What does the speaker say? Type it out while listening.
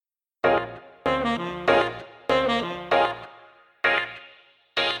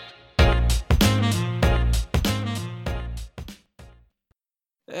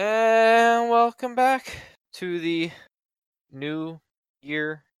welcome back to the New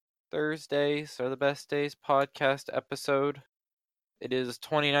Year Thursdays are the best days podcast episode. It is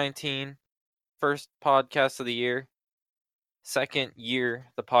 2019, first podcast of the year. Second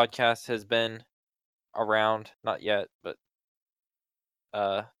year the podcast has been around, not yet, but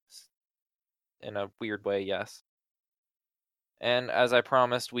in a weird way, yes. And as I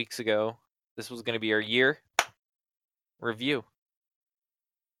promised weeks ago, this was going to be our year review.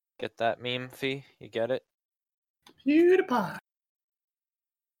 Get that meme, Fee? You get it? PewDiePie.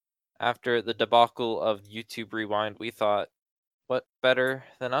 After the debacle of YouTube Rewind, we thought, what better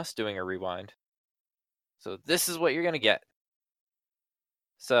than us doing a rewind? So this is what you're going to get.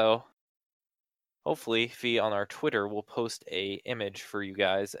 So hopefully, Fee on our Twitter will post a image for you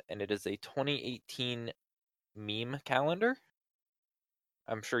guys, and it is a 2018 meme calendar.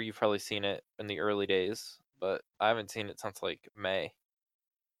 I'm sure you've probably seen it in the early days, but I haven't seen it since like May.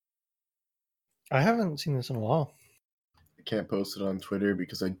 I haven't seen this in a while. I can't post it on Twitter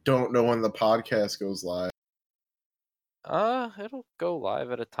because I don't know when the podcast goes live. It'll go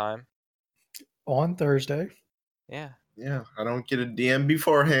live at a time. On Thursday. Yeah. Yeah, I don't get a DM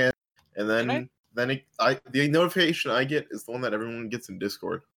beforehand, and then the notification I get is the one that everyone gets in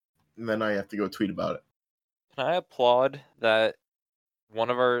Discord, and then I have to go tweet about it. Can I applaud that one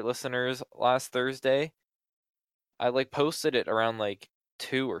of our listeners last Thursday, I posted it around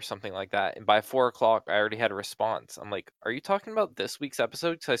 2 or something like that, and by 4 o'clock I already had a response. I'm like, are you talking about this week's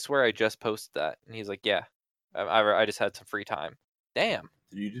episode? Because I swear I just posted that. And he's like, yeah, I just had some free time. Damn.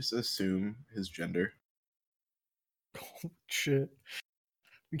 Did you just assume his gender? Oh, shit.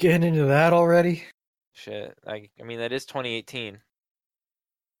 We getting into that already? Shit. I mean, that is 2018.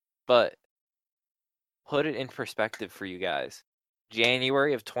 But put it in perspective for you guys.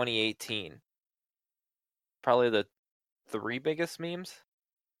 January of 2018. Probably the 3 biggest memes.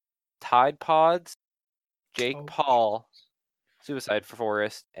 Tide Pods, Jake Paul, Suicide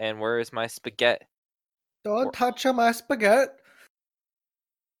Forest, and Where Is My Spaghetti? Don't touch my spaghetti.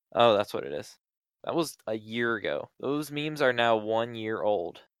 Oh, that's what it is. That was a year ago. Those memes are now 1 year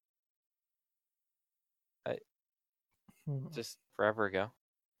old. Just forever ago.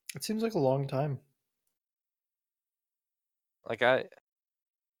 It seems like a long time. I don't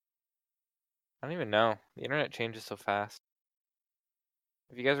even know. The internet changes so fast.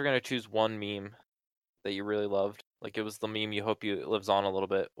 If you guys were going to choose one meme that you really loved, it was the meme you hope it lives on a little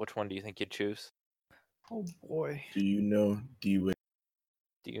bit, which one do you think you'd choose? Oh boy. Do you know D-Way?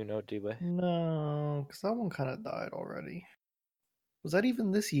 Do you know D-Way? No, because that one kind of died already. Was that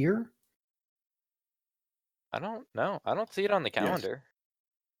even this year? I don't know. I don't see it on the calendar.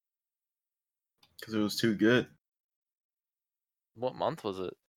 Because it was too good. What month was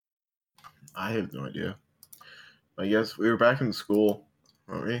it? I have no idea. I guess we were back in school,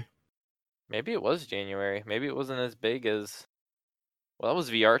 weren't we? Maybe it was January. Maybe it wasn't as big as... Well, that was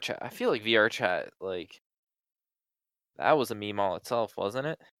VR Chat. I feel like VR Chat, that was a meme all itself, wasn't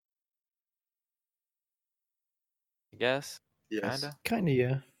it? I guess. Yes. Kinda,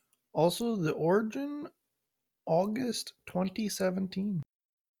 yeah. Also, the origin, August 2017.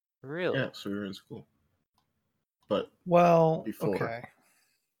 Really? Yeah, so we were in school. But well, before. Okay.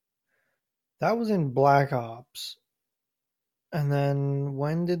 That was in Black Ops. And then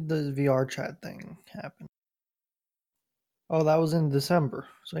when did the VR chat thing happen? Oh, that was in December.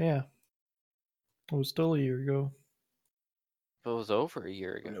 So yeah. It was still a year ago. It was over a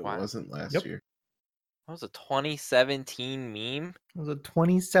year ago. It Wow. wasn't last year. That was a 2017 meme? It was a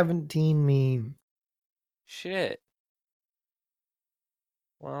 2017 meme. Shit.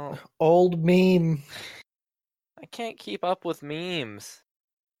 Well, old meme. I can't keep up with memes.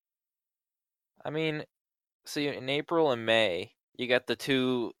 I mean, so in April and May, you got the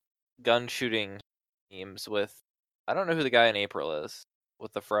 2 gun shooting memes with... I don't know who the guy in April is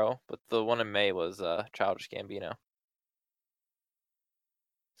with the fro, but the one in May was Childish Gambino.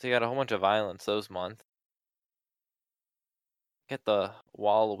 So you got a whole bunch of violence those months. Get the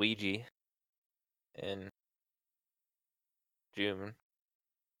Waluigi in June.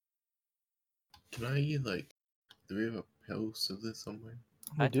 Can I do we have a post of this somewhere?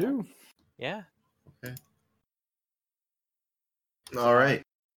 We do. Yeah. Okay. All right.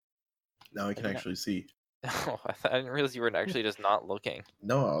 Now I can actually see. Oh, I didn't realize you were actually just not looking.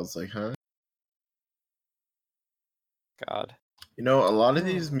 No, I was like, huh? God. You know, a lot of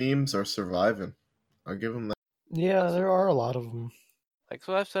these memes are surviving. I'll give them that. Yeah, there are a lot of them.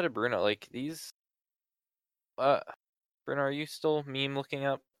 So I've said to Bruno, these... Bruno, are you still meme looking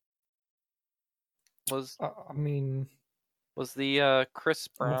up? Was the Chris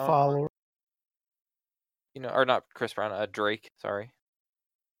Brown... I'm a follower. Or not Chris Brown, Drake, sorry.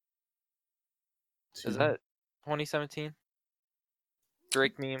 Is that 2017?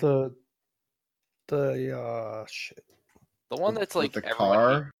 Drake meme? The shit. The one that's like with the everyone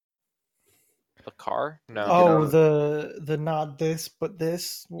hates car. the car? No. Get Oh, out. the not this but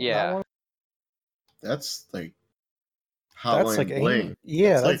this. That Yeah. one? That's like That's Hotline like Bling.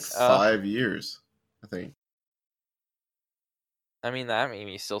 yeah, That's like that's 5 years, I think. I mean, that meme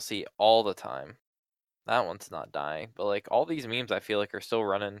you still see all the time. That one's not dying. But like all these memes I feel like are still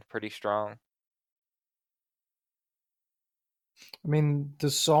running pretty strong. I mean, the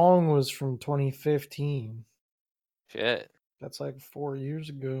song was from 2015. Shit. That's like 4 years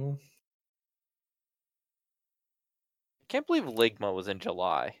ago. I can't believe Ligma was in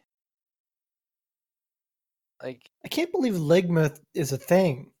July. Like, I can't believe Ligma is a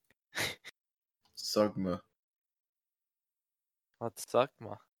thing. Sugma. what's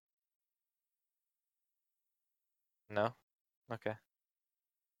Suckma? No? Okay.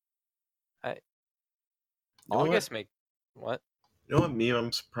 You know I'll what? guess make what? You know what meme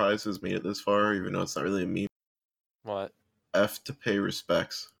I'm surprised has made it this far, even though it's not really a meme? What? F to pay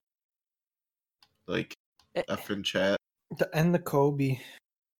respects. Like Eh, F in chat. And the Kobe.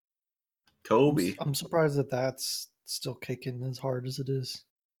 Kobe. I'm surprised that that's still kicking as hard as it is.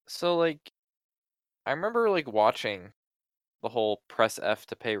 So like I remember like watching the whole press F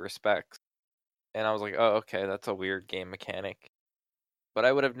to pay respects. And I was like, oh, okay, that's a weird game mechanic. But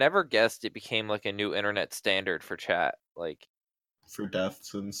I would have never guessed it became like a new internet standard for chat. Like, For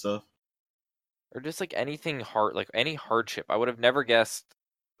deaths and stuff. or just like anything hard, like any hardship. I would have never guessed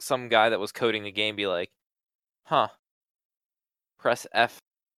some guy that was coding the game be like, huh, press F.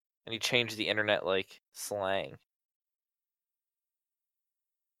 And he changed the internet like slang.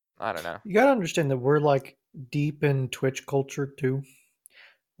 I don't know. You gotta understand that we're like deep in Twitch culture too.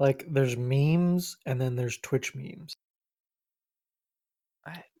 Like there's memes and then there's Twitch memes.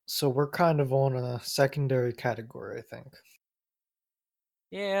 So we're kind of on a secondary category, I think.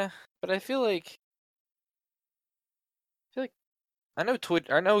 Yeah, but I feel like I know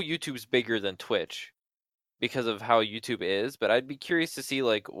YouTube's bigger than Twitch because of how YouTube is, but I'd be curious to see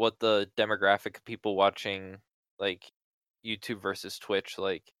like what the demographic of people watching like YouTube versus Twitch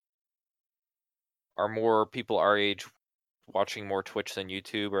like. Are more people our age watching more Twitch than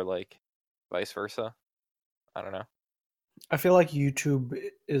YouTube, or like vice versa? I don't know. I feel like YouTube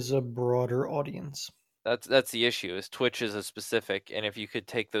is a broader audience. That's the issue. Is Twitch is a specific, and if you could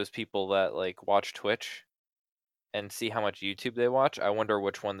take those people that like watch Twitch and see how much YouTube they watch, I wonder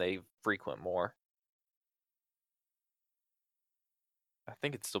which one they frequent more. I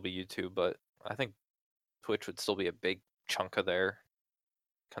think it'd still be YouTube, but I think Twitch would still be a big chunk of their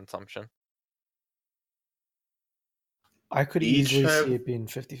consumption. I could Each easily have- see it being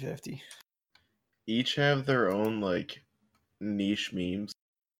 50-50. Each have their own like niche memes.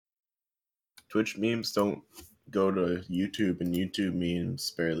 Twitch memes don't go to YouTube, and YouTube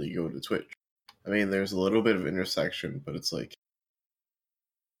memes barely go to Twitch. I mean, there's a little bit of intersection, but it's like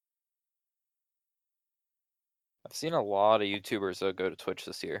I've seen a lot of YouTubers though go to Twitch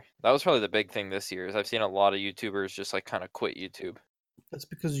this year. That was probably the big thing this year. Is I've seen a lot of YouTubers just like kind of quit YouTube. That's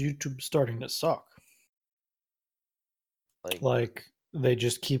because YouTube's starting to suck. Like, Like they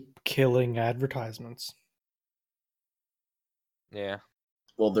just keep killing advertisements. yeah.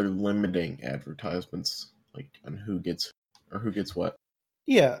 well, they're limiting advertisements, like on who gets what.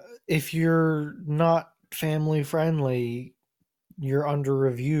 Yeah, if you're not family friendly, you're under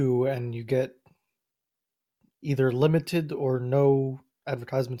review and you get either limited or no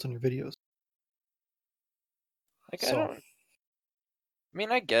advertisements on your videos. Like So- I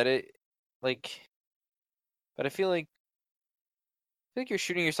mean, I get it. Like, but I feel like you're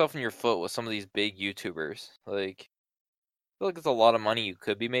shooting yourself in your foot with some of these big YouTubers. Like, I feel like it's a lot of money you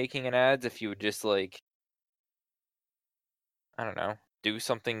could be making in ads if you would just like, I don't know, do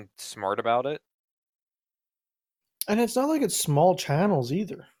something smart about it. And it's not like it's small channels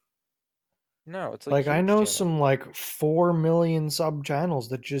either. No, it's Like I huge know channels. some like 4 million sub channels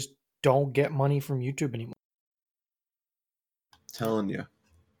that just don't get money from YouTube anymore. Telling you,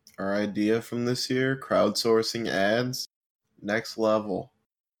 our idea from this year, crowdsourcing ads, next level.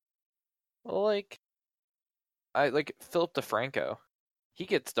 Well, like, I like Philip DeFranco. He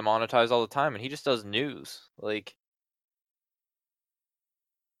gets demonetized all the time, and he just does news.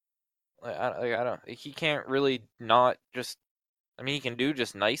 I don't. He can't really not just. I mean, he can do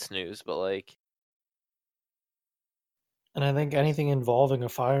just nice news, but like, And I think anything involving a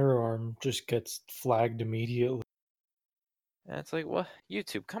firearm just gets flagged immediately. and it's like, what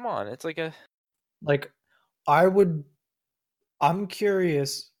YouTube? Come on, it's like a. Like I'm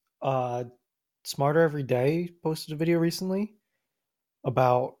curious, Smarter Every Day posted a video recently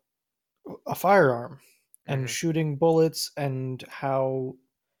about a firearm and Mhm. shooting bullets, and how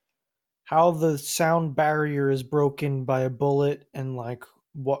the sound barrier is broken by a bullet, and like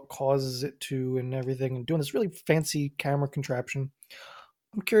what causes it to, and everything, and doing this really fancy camera contraption.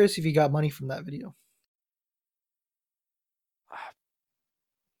 I'm curious if he got money from that video.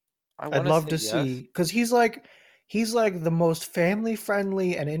 I I'd want to love say to yes. see, because he's like the most family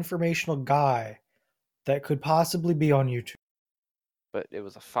friendly and informational guy that could possibly be on YouTube. But it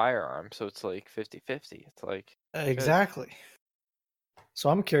was a firearm, so it's like 50-50. It's like good. Exactly. So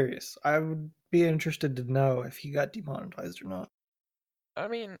I'm curious. I would be interested to know if he got demonetized or not. I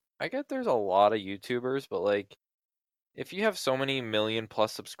mean, I get there's a lot of YouTubers, but like if you have so many million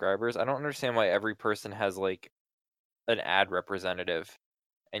plus subscribers, I don't understand why every person has like an ad representative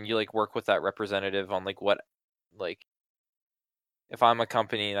and you like work with that representative on like what like if I'm a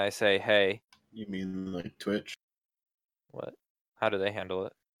company and I say, "Hey, You mean like Twitch? what? How do they handle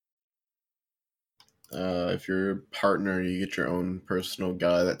it?" If you're a partner, you get your own personal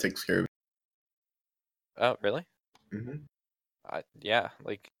guy that takes care of Oh, really? you. Hmm. Yeah,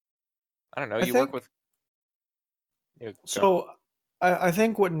 like I don't know, I you work think with go. so. I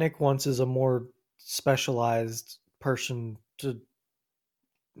think what Nick wants is a more specialized person to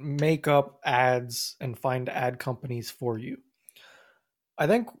make up ads and find ad companies for you. I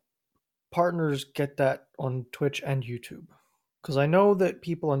think partners get that on Twitch and YouTube. Because I know that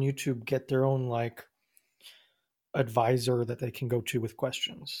people on YouTube get their own like advisor that they can go to with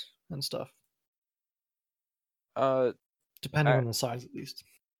questions and stuff, Uh depending I, on the size at least.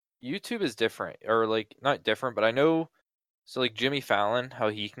 YouTube is different or like not different, but I know so like Jimmy Fallon, how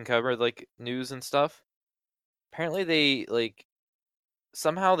he can cover like news and stuff. Apparently they like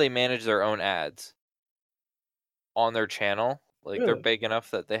somehow they manage their own ads on their channel. Like they're Really? big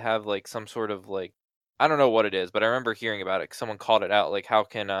enough that they have like some sort of like I don't know what it is, but I remember hearing about it. 'Cause someone called it out. Like, how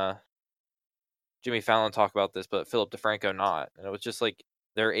can Jimmy Fallon talk about this, but Philip DeFranco not? And it was just like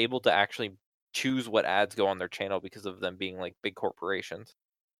they're able to actually choose what ads go on their channel because of them being like big corporations.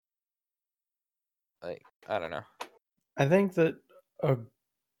 Like I don't know. I think that a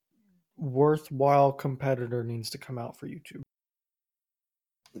worthwhile competitor needs to come out for YouTube.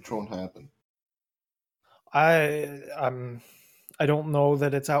 Which won't happen. I'm I don't know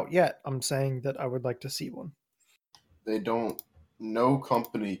that it's out yet. I'm saying that I would like to see one. They don't. No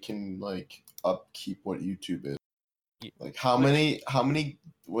company can like upkeep what YouTube is. Like Which how many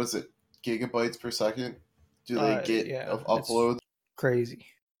was it gigabytes per second do they get Yeah, of it's uploads? crazy.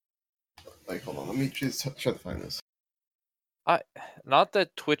 Like hold on, let me just try to find this. I not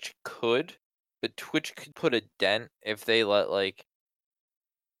that Twitch could, but Twitch could put a dent if they let like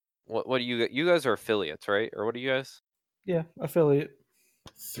what do you guys are affiliates, right? Or what are you guys? Yeah, affiliate.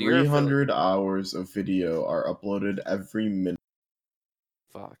 So you're affiliate. 300 hours of video are uploaded every minute.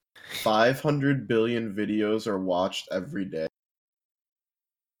 Fuck. 500 billion videos are watched every day.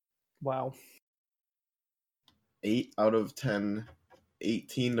 Wow. 8 out of 10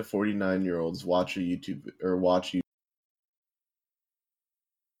 18 to 49-year-olds watch YouTube.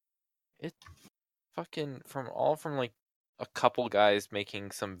 It fucking from like a couple guys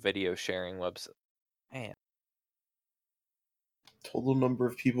making some video sharing website. Man, Total number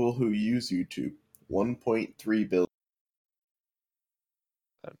of people who use YouTube 1.3 billion.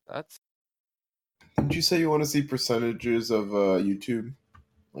 that's Didn't you say you want to see percentages of YouTube,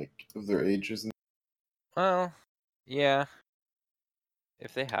 like of their ages? And well, yeah.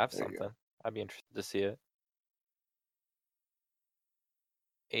 If they have there you go. something, I'd be interested to see it.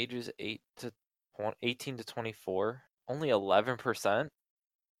 Ages 18 to 24, only 11%.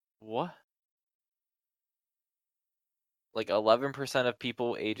 What? Like 11% of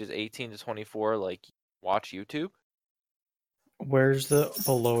people ages 18 to 24 like watch YouTube? Where's the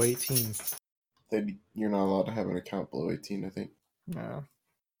below 18? You're not allowed to have an account below 18. I think. No.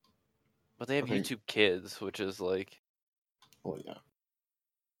 But they have I think. YouTube Kids, which is like Well, yeah.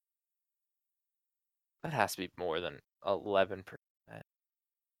 that has to be more than 11%,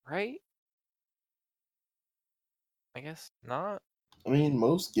 right? I guess not. I mean,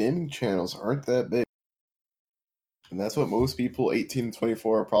 most gaming channels aren't that big, and that's what most people 18 to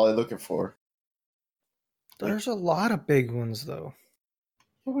 24 are probably looking for. Like, There's a lot of big ones though.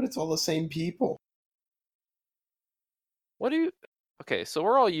 yeah, but it's all the same people. What do you Okay, so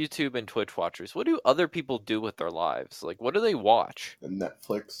we're all YouTube and Twitch watchers. What do other people do with their lives? Like what do they watch? And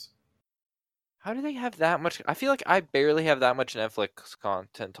Netflix. How do they have that much? I feel like I barely have that much Netflix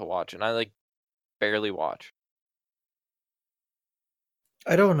content to watch, and I like barely watch.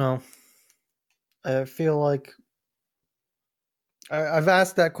 I don't know. I feel like I've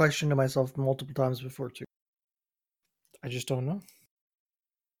asked that question to myself multiple times before too. I just don't know.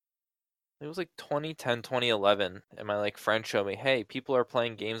 It was like 2010, 2011, and my like friend showed me, hey, people are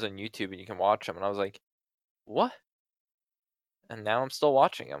playing games on YouTube and you can watch them, and I was like, what? And now I'm still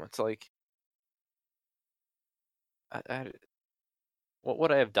watching them. It's like, what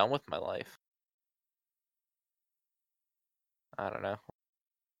would I have done with my life? I don't know.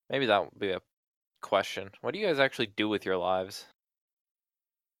 Maybe that would be a question. What do you guys actually do with your lives?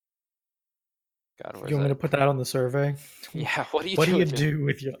 God, where's You want me that? to put that on the survey? Yeah, what do you What do do you with your... do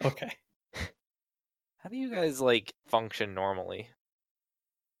with your... Okay. How do you guys like function normally?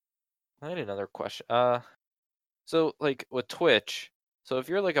 I had another question. So like with Twitch, so if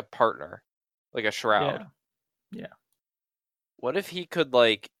you're like a partner, like a Shroud, Yeah. what if he could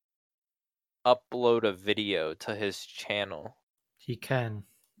like upload a video to his channel? He can.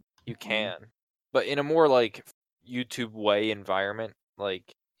 You can, but in a more like YouTube way environment,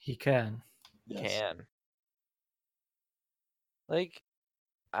 like He can. you Yes. can. Like,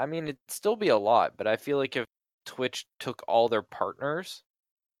 I mean, it'd still be a lot, but I feel like if Twitch took all their partners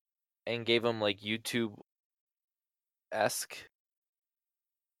and gave them like YouTube-esque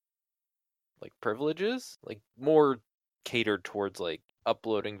like privileges, like more catered towards like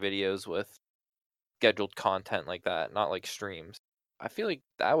uploading videos with scheduled content like that, not like streams. I feel like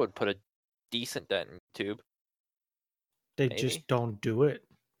that would put a decent dent in YouTube. They Maybe. just don't do it.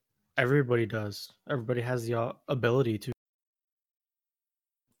 Everybody does. Everybody has the ability to.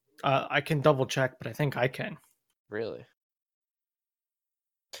 I can double check, but I think I can. Really?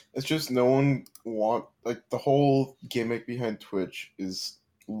 It's just no one like the whole gimmick behind Twitch is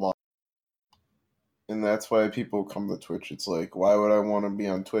live. And that's why people come to Twitch. It's like, why would I want to be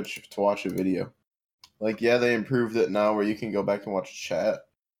on Twitch to watch a video? Like, yeah, they improved it now where you can go back and watch chat.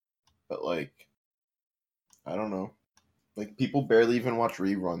 But like, I don't know. Like, people barely even watch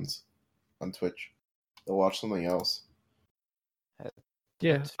reruns on Twitch. They'll watch something else.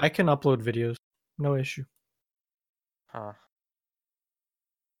 Yeah, That's- I can upload videos. No issue. Huh.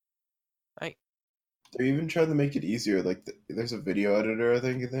 They're even trying to make it easier. Like, there's a video editor, I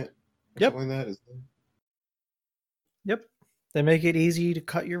think, in it. Or Yep. something like that, isn't there? Yep. They make it easy to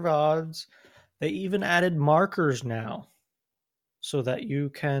cut your VODs. They even added markers now so that you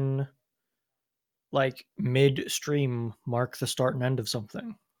can, like, mid-stream mark the start and end of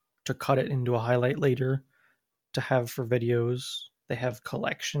something to cut it into a highlight later to have for videos. They have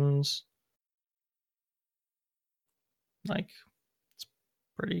collections. Like, it's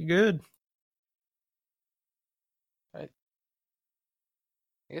pretty good. I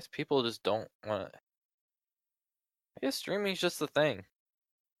guess people just don't want to. I guess streaming's just the thing.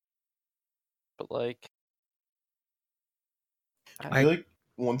 But like, I feel like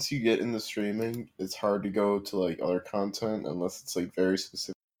once you get into streaming, it's hard to go to like other content unless it's like very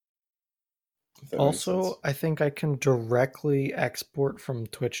specific. If that makes sense. Also, I think I can directly export from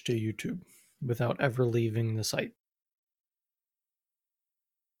Twitch to YouTube without ever leaving the site.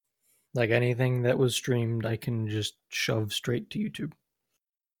 Like anything that was streamed, I can just shove straight to YouTube.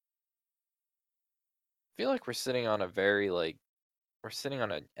 I feel like we're sitting on a very like, we're sitting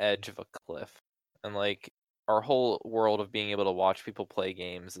on an edge of a cliff, and like our whole world of being able to watch people play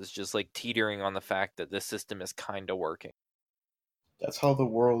games is just like teetering on the fact that this system is kind of working. That's how the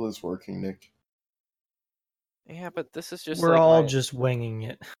world is working, Nick. Yeah, but this is just We're like all my... just winging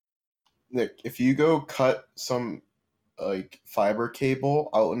it. Nick, if you go cut some like fiber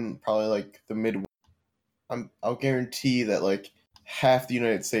cable out in probably like the Midwest, I'll guarantee that like half the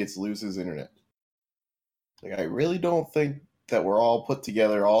United States loses internet. Like, I really don't think that we're all put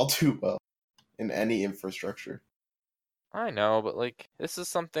together all too well in any infrastructure. I know, but like this is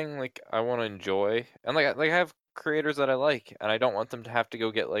something like I want to enjoy, and like I have creators that I like, and I don't want them to have to go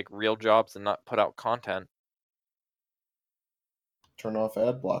get like real jobs and not put out content. Turn off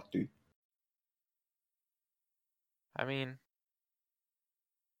ad block, dude. I mean,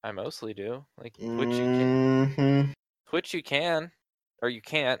 I mostly do. Like Twitch, you can. Twitch, you can, or you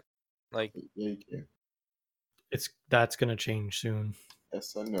can't. Like, Yeah, you can. That's gonna change soon.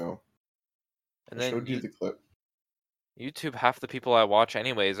 Yes, I know. and I then showed you the clip. YouTube, half the people I watch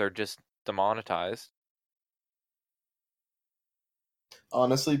anyways are just demonetized.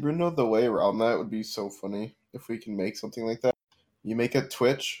 Honestly, Bruno, the way around that would be so funny if we can make something like that. You make a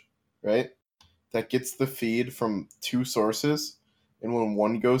Twitch, right? That gets the feed from two sources, and when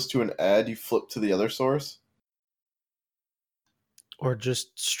one goes to an ad, you flip to the other source. Or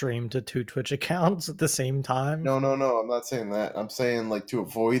just stream to 2 Twitch accounts at the same time. No, I'm not saying that. I'm saying like to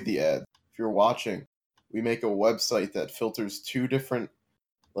avoid the ad. If you're watching, we make a website that filters two different,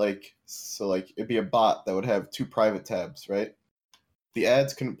 like, so like it'd be a bot that would have two private tabs, right? The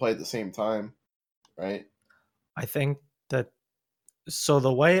ads couldn't play at the same time, right? I think that So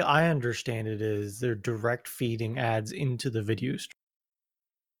the way I understand it is they're direct feeding ads into the video stream.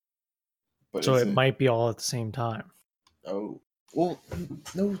 But So is it it? might be all at the same time. Oh, well,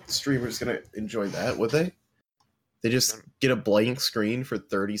 no streamer's gonna enjoy that, would they? They just get a blank screen for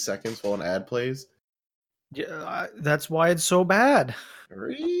 30 seconds while an ad plays. Yeah, that's why it's so bad.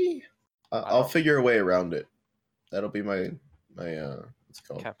 Really? I I'll don't figure a way around it. That'll be my what's it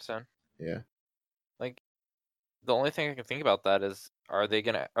called? capstone. Yeah. Like the only thing I can think about that is, are they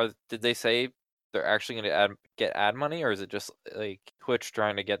gonna? Did they say they're actually gonna get ad money, or is it just like Twitch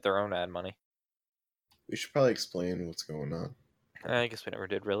trying to get their own ad money? We should probably explain what's going on. I guess we never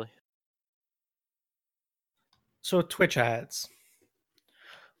did really. So Twitch ads.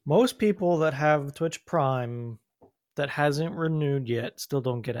 Most people that have Twitch Prime that hasn't renewed yet still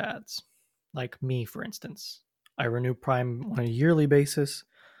don't get ads. Like me, for instance. I renew Prime on a yearly basis.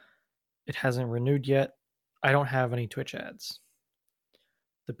 It hasn't renewed yet. I don't have any Twitch ads.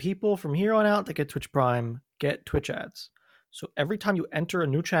 The people from here on out that get Twitch Prime get Twitch ads. So every time you enter a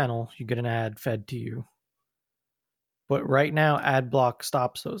new channel, you get an ad fed to you. But right now, AdBlock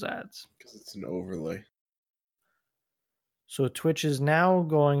stops those ads. Because it's an overlay. So Twitch is now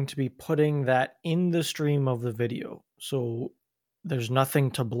going to be putting that in the stream of the video. So there's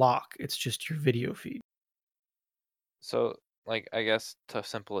nothing to block. It's just your video feed. So, like, I guess to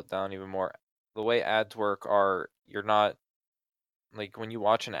simple it down even more, the way ads work are, you're not, like, when you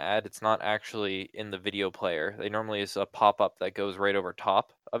watch an ad, it's not actually in the video player. They normally is a pop-up that goes right over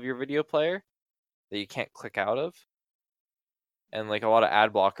top of your video player that you can't click out of. And like a lot of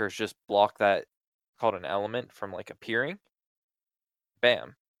ad blockers just block that, called an element, from like appearing.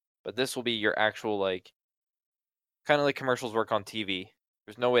 Bam. But this will be your actual, like, kind of like commercials work on TV.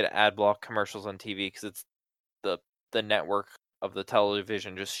 There's no way to ad block commercials on TV because it's the network of the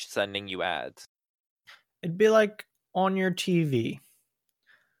television just sending you ads. It'd be like on your TV.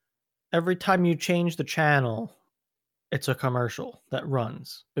 Every time you change the channel, it's a commercial that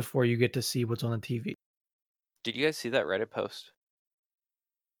runs before you get to see what's on the TV. Did you guys see that Reddit post?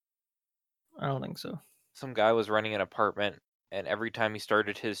 I don't think so. Some guy was running an apartment, and every time he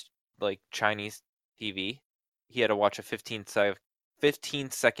started his like Chinese TV, he had to watch a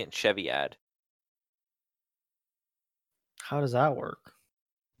 15-second Chevy ad. How does that work?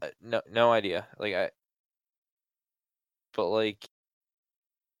 No idea. But like,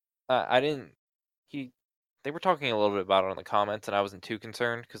 I didn't. They were talking a little bit about it in the comments, and I wasn't too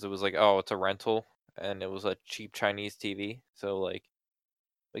concerned because it was like, oh, it's a rental, and it was a cheap Chinese TV, so like,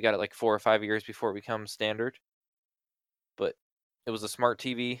 we got it like 4 or 5 years before it becomes standard. But it was a smart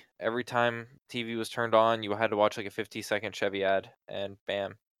TV. Every time TV was turned on, you had to watch like a 50-second Chevy ad, and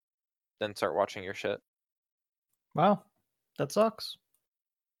bam, then start watching your shit. Wow, that sucks.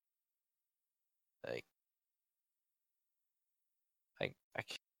 Like, I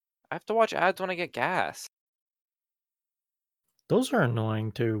have to watch ads when I get gas. Those are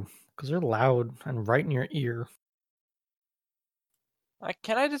annoying too, because they're loud and right in your ear. Like,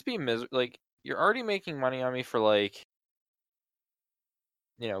 can I just be like, you're already making money on me for like,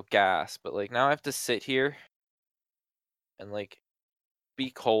 gas, but like now I have to sit here and like be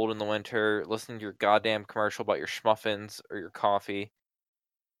cold in the winter, listening to your goddamn commercial about your schmuffins or your coffee.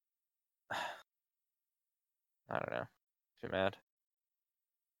 I don't know. Too mad.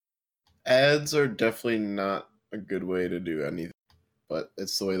 Ads are definitely not a good way to do anything, but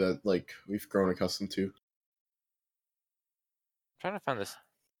it's the way that like we've grown accustomed to. I'm trying to find this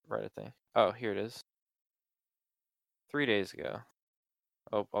Reddit thing. Oh, here it is. 3 days ago.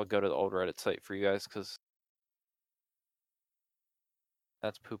 Oh, I'll go to the old Reddit site for you guys because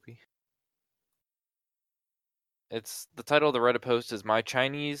that's poopy. It's the title of the Reddit post is "My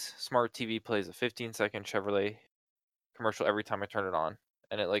Chinese Smart TV plays a 15-second Chevrolet commercial every time I turn it on,"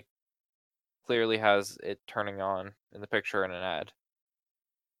 and it like clearly has it turning on in the picture in an ad.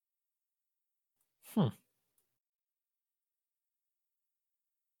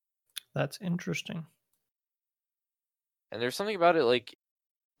 That's interesting. And there's something about it, like,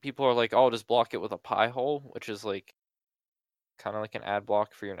 people are like, "Oh, I'll just block it with a Pi hole," which is like kind of like an ad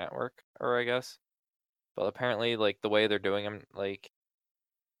block for your network, or I guess. But apparently, like, the way they're doing them, like,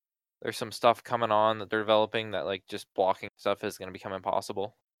 there's some stuff coming on that they're developing that like just blocking stuff is going to become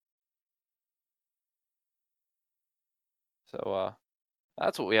impossible. So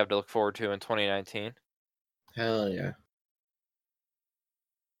that's what we have to look forward to in 2019. Hell yeah.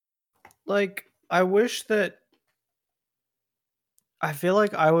 Like, I wish that I feel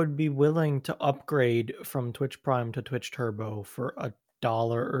like I would be willing to upgrade from Twitch Prime to Twitch Turbo for $1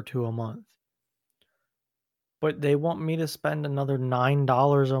 or $2 a month. But they want me to spend another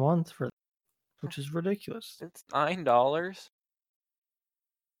 $9 a month for that, which is ridiculous. It's $9.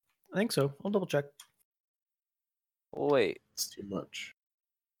 I think so. I'll double check. Wait, It's too much.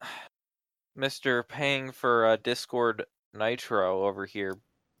 Mr. paying for Discord Nitro over here,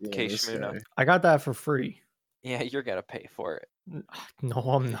 Yeah, this Shimuna. guy. I got that for free. Yeah, you're gonna pay for it. No,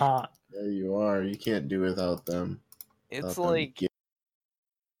 I'm not. There you are. You can't do without them. It's Without them like, I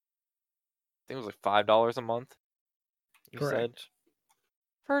think it was like $5 a month. You said Correct.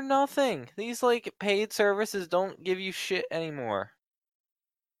 for nothing. These like paid services don't give you shit anymore.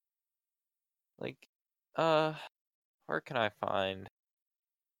 Like, where can I find?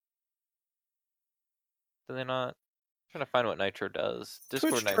 Do they not? I'm trying to find what Nitro does.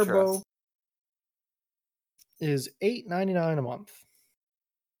 Discord Twitch Nitro. Turbo is $8.99 a month.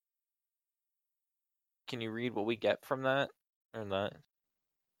 Can you read what we get from that or not?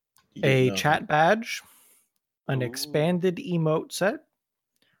 You get A nothing. chat badge, an Ooh. expanded emote set,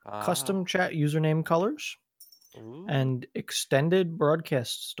 Ah, custom chat username colors, ooh. and extended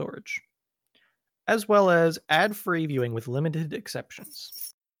broadcast storage, as well as ad-free viewing with limited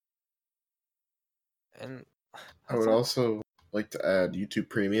exceptions. And I would also like to add YouTube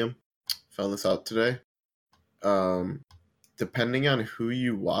Premium. Found this out today. Depending on who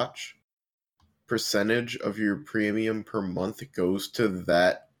you watch, percentage of your premium per month goes to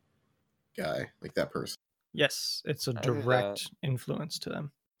that guy, like that person, Yes, it's a I knew that. direct influence to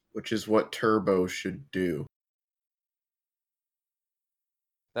them. which is what Turbo should do.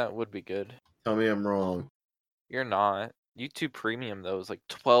 That would be good. Tell me I'm wrong. You're not. YouTube Premium though is like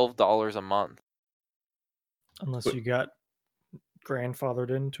 $12 a month. Unless But- you got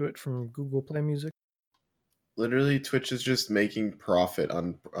grandfathered into it from Google Play Music. Literally, Twitch is just making profit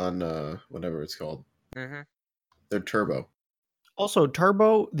on whatever it's called. Mm-hmm. They're Turbo. Also,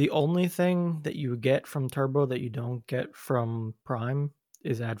 Turbo, the only thing that you get from Turbo that you don't get from Prime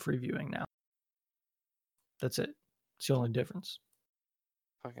is ad-free viewing now. That's it. It's the only difference.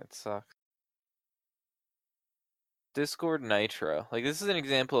 Fucking sucks. Discord Nitro. Like this is an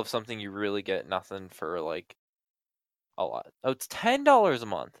example of something you really get nothing for like a lot. Oh, it's $10 a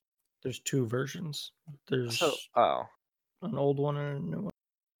month. There's two versions. There's So an old one and a new one.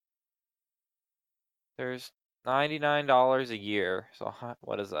 there's $99 a year. So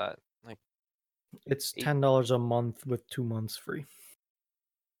what is that? Like It's Eight- $10 a month with 2 months free.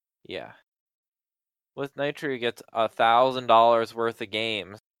 yeah. With Nitro you get $1,000 worth of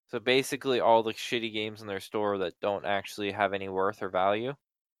games. So basically all the shitty games in their store that don't actually have any worth or value.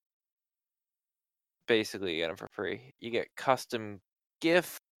 Basically you get them for free. You get custom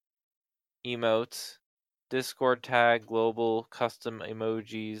GIF emotes, Discord tag, global, custom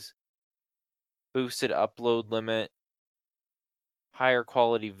emojis, boosted upload limit, higher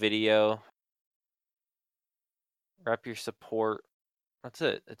quality video, rep your support. That's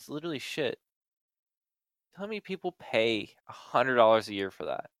it. It's literally shit. How many people pay $100 a year for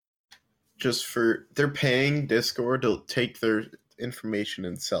that? Just for they're paying Discord to take their information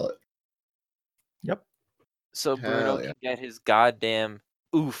and sell it. Yep. So Bruno Hell yeah. can get his goddamn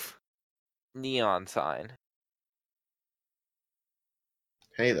oof neon sign.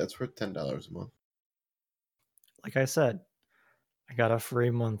 Hey, that's worth $10 a month. Like I said, I got a free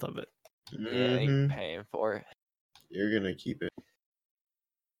month of it. Yeah, you're paying for it. You're gonna keep it.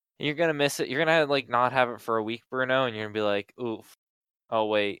 You're gonna miss it. You're gonna like not have it for a week, Bruno, and you're gonna be like, oof. Oh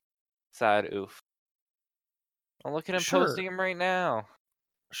wait, sad oof. Oh, look at him Sure. posting him right now.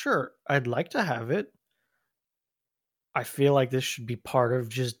 Sure, I'd like to have it. I feel like this should be part of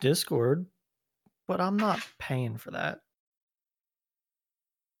just Discord, but I'm not paying for that.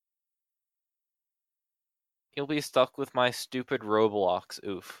 You'll be stuck with my stupid Roblox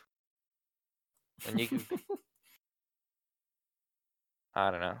oof. And you can I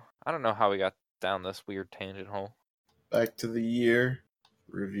don't know. I don't know how we got down this weird tangent hole. Back to the year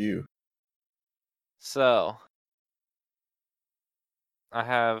review. So I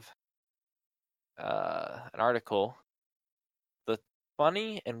have an article. The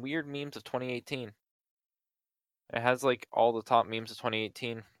funny and weird memes of 2018. It has like all the top memes of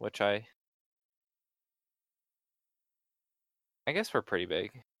 2018, which I guess were pretty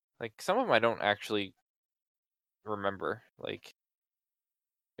big. Like some of them I don't actually remember. Like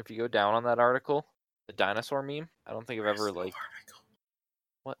if you go down on that article, the dinosaur meme, I don't think I've ever like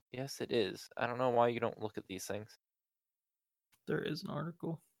what? Yes, it is. I don't know why you don't look at these things. There is an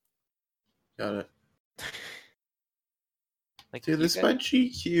article. Got it. Like Dude, you this is guys- by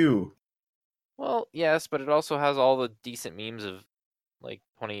GQ. Well, yes, but it also has all the decent memes of like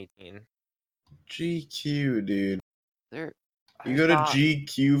 2018. GQ, dude. There, You there's go to not-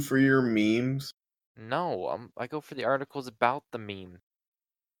 GQ for your memes? No, I go for the articles about the meme.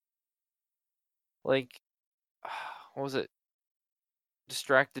 Like, what was it?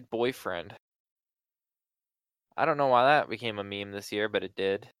 distracted boyfriend. I don't know why that became a meme this year, but it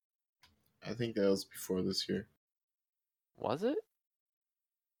did. I think that was before this year. Was it?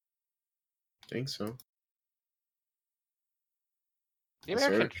 I think so. The I'll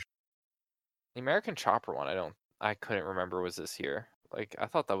American search. the American Chopper one, I couldn't remember was this year. Like, I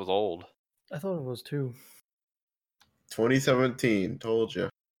thought that was old. I thought it was too. 2017. Told you.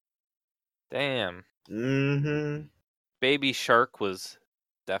 Damn. Mm-hmm. Baby Shark was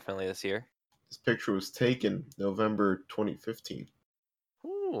definitely this year. This picture was taken November 2015.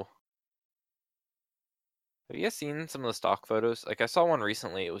 Ooh. Have you guys seen some of the stock photos? Like, I saw one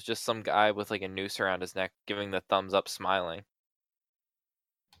recently. It was just some guy with like a noose around his neck giving the thumbs up smiling.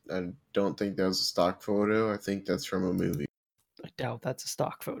 I don't think that was a stock photo. I think that's from a movie. I doubt that's a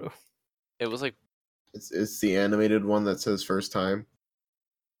stock photo. It was like, It's the animated one that says first time.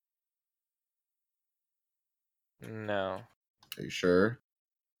 no. Are you sure?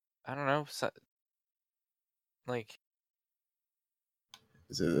 I don't know. Like,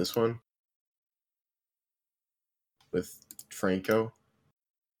 Is it this one? With Franco?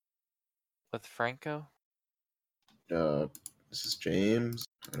 with Franco? This is James?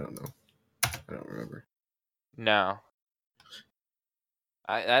 I don't know. I don't remember. No.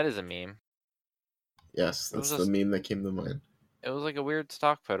 That is a meme. Yes, It was that's the just- meme that came to mind. It was like a weird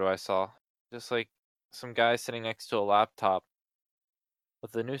stock photo I saw. Just like some guy sitting next to a laptop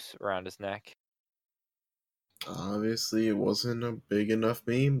with a noose around his neck. Obviously, it wasn't a big enough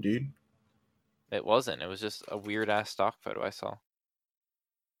meme, dude. It wasn't. It was just a weird ass stock photo I saw.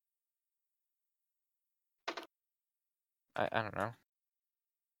 I don't know.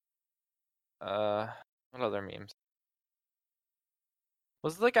 What other memes?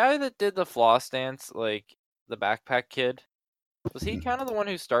 Was the guy that did the floss dance, like the backpack kid? Was he kind of the one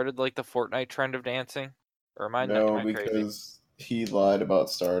who started like the Fortnite trend of dancing? Or am I No, going crazy? because he lied about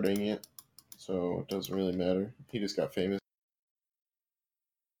starting it, so it doesn't really matter. He just got famous.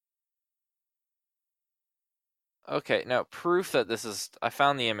 Okay, now proof that this is. I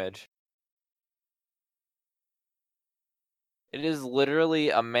found the image. It is literally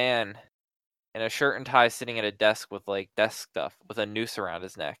a man in a shirt and tie sitting at a desk with like desk stuff with a noose around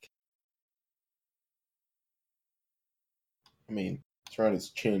his neck. I mean, it's around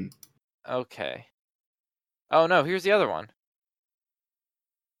his chin. Okay. Oh no, here's the other one.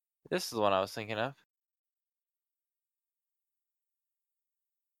 This is the one I was thinking of.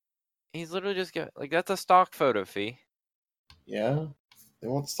 He's literally just got like that's a stock photo fee. Yeah, they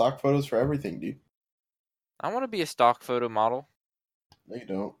want stock photos for everything, dude. I want to be a stock photo model. No, you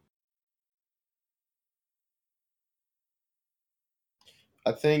don't.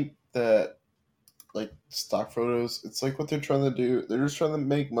 I think that like stock photos, it's like what they're trying to do. They're just trying to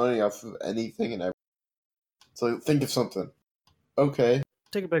make money off of anything and everything. So think of something. Okay,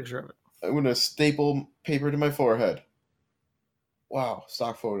 Take a picture of it. I'm gonna staple paper to my forehead. Wow,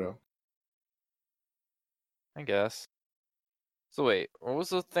 stock photo. I guess. So wait, what was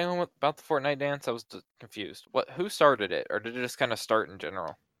the thing about the Fortnite dance? I was confused. Who started it, or did it just kind of start in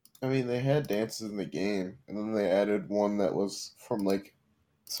general? I mean, they had dances in the game, and then they added one that was from like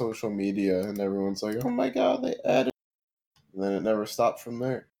social media, and everyone's like, "Oh my god, they added!" And then it never stopped from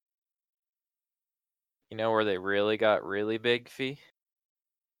there. You know where they really got really big fee?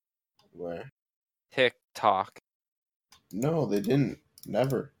 Where? TikTok. No, they didn't.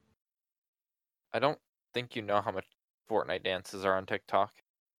 Never. I don't think you know how much Fortnite dances are on TikTok.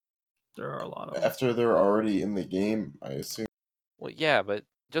 There are a lot of them. After they're already in the game, I assume. Well, yeah, but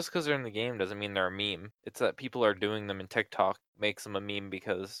just because they're in the game doesn't mean they're a meme. It's that people are doing them in TikTok makes them a meme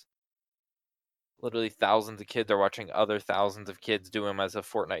because literally thousands of kids are watching other thousands of kids do them as a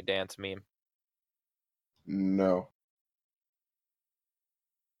Fortnite dance meme. No.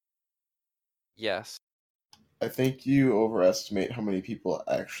 Yes. I think you overestimate how many people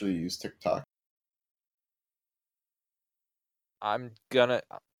actually use TikTok. I'm gonna.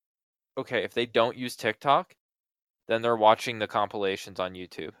 Okay, if they don't use TikTok, then they're watching the compilations on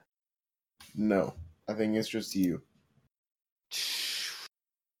YouTube. No. I think it's just you.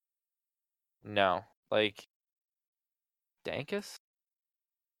 No. Like, Dankus?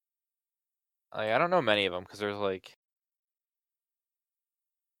 Like, I don't know many of them because there's like.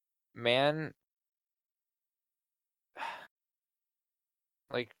 Man.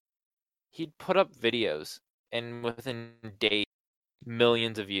 Like, he'd put up videos and within days,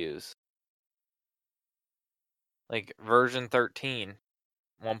 millions of views. Like, version 13,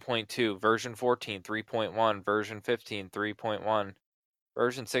 1.2, version 14, 3.1, version 15, 3.1,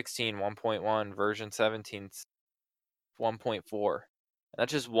 version 16, 1.1, version 17, 1.4.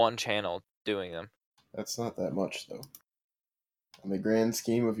 That's just one channel doing them. That's not that much, though. In the grand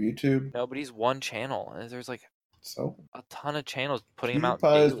scheme of YouTube, No, but he's one channel, and there's like so a ton of channels putting him out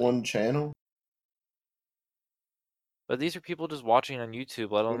PewDiePie is daily. one channel. But these are people just watching on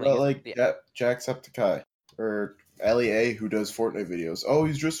YouTube. Let What alone about like the Jacksepticeye or LEA who does Fortnite videos? Oh,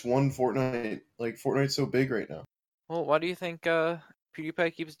 he's just one Fortnite. Like Fortnite's so big right now. Well, why do you think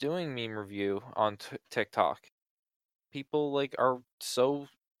PewDiePie keeps doing meme review on TikTok? People like are so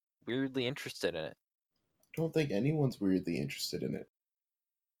weirdly interested in it. I don't think anyone's weirdly interested in it.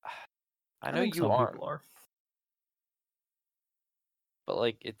 I know think you some aren't, people are. but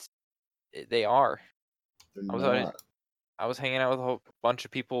like they are. They're I was not. I was hanging out with a whole bunch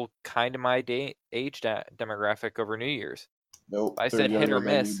of people kind of my age demographic over New Year's. Nope, I they're said hit younger or than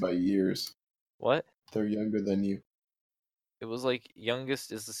you miss. by years. What? They're younger than you. It was like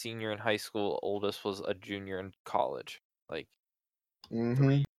youngest is a senior in high school, oldest was a junior in college. Like Mm-hmm.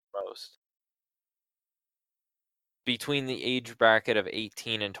 3 most. Between the age bracket of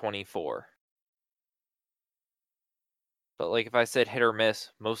 18 and 24. But like if I said hit or miss,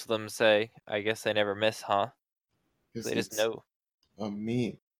 most of them say, I guess they never miss, huh? Because They just it's know. a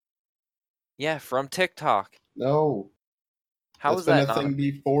meme. Yeah, from TikTok. No, How that's is been that a not? thing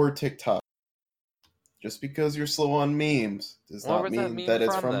before TikTok. Just because you're slow on memes does Where not was that mean meme that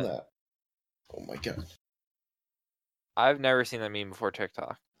it's from from then? that. Oh my god. I've never seen that meme before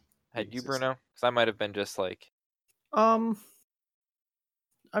TikTok. Had you, Jesus. Bruno? Because I might have been just like, I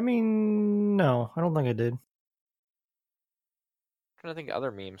mean, no, I don't think I did. I'm trying to think of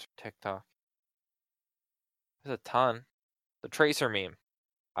other memes from TikTok. There's a ton. The Tracer meme.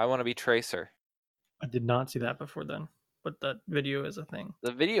 I want to be Tracer. I did not see that before then, but that video is a thing.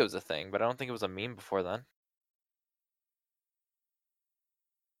 The video's a thing, but I don't think it was a meme before then.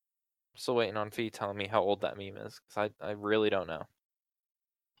 I'm still waiting on Fee telling me how old that meme is, because I really don't know.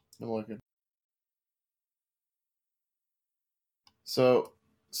 I'm looking. So,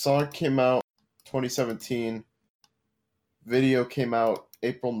 song came out 2017. Video came out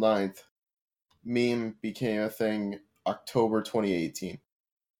April 9th. Meme became a thing October 2018.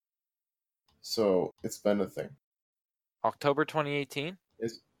 So, it's been a thing. October 2018?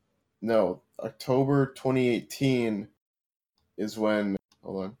 No, October 2018 is when.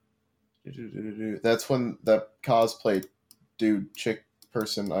 Hold on. That's when that cosplay chick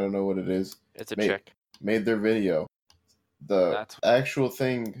person, I don't know what it is, It's a made, chick. made their video. The That's actual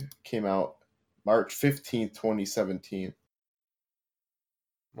thing came out March 15th, 2017.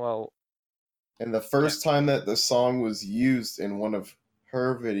 well, And the first time that the song was used in one of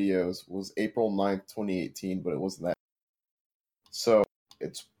her videos was April 9th, 2018, but it wasn't that. So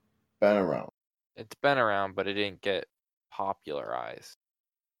it's been around. it's been around, but it didn't get popularized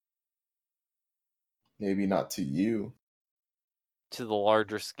Maybe not to you. to the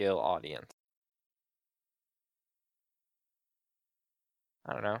larger scale audience.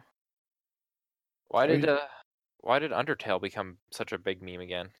 I don't know. Why did Undertale become such a big meme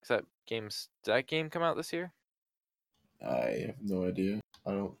again? Did that game come out this year? I have no idea.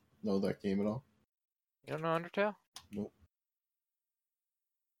 I don't know that game at all. You don't know Undertale? Nope.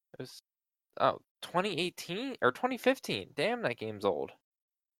 It was 2018 or 2015. Damn, that game's old.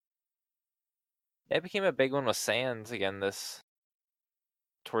 It became a big one with Sans again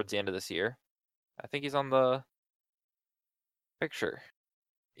towards the end of this year. I think he's on the picture.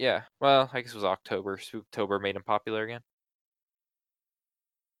 Yeah, well, I guess it was October. Spooktober made him popular again.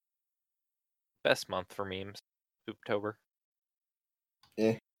 Best month for memes. Spooktober.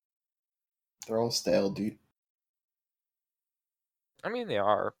 Eh. They're all stale, dude. I mean, they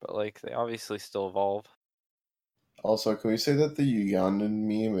are, but like they obviously still evolve. Also, can we say that the Ugandan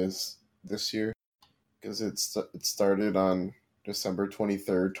meme is this year? Because it started on December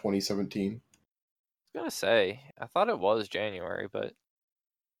 23rd, 2017. I was gonna say, I thought it was January, but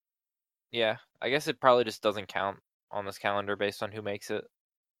yeah, I guess it probably just doesn't count on this calendar based on who makes it.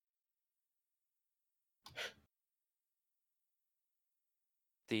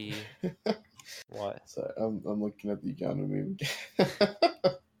 The what? So I'm looking at the Ugandan meme.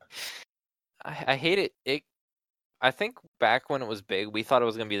 I hate it. I think back when it was big, we thought it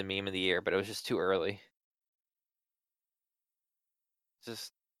was gonna be the meme of the year, but it was just too early.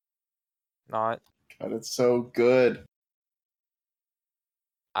 Just not. God, it's so good.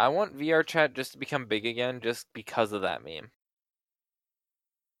 I want VR chat just to become big again, just because of that meme.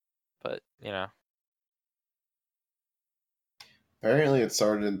 But Apparently, it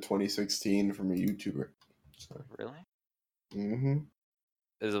started in 2016 from a YouTuber. So, really, mm-hmm.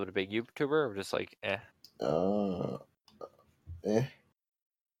 is it a big YouTuber or just like eh? Eh.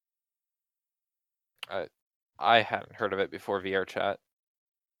 I hadn't heard of it before VR chat,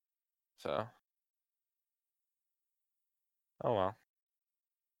 so Oh well.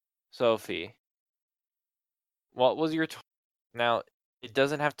 Sophie, what was your now? It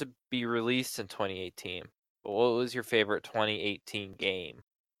doesn't have to be released in 2018, but what was your favorite 2018 game?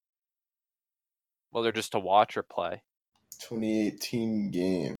 Whether just to watch or play, 2018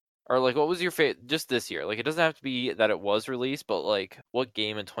 game. or like what was your favorite just this year? Like it doesn't have to be that it was released, but like what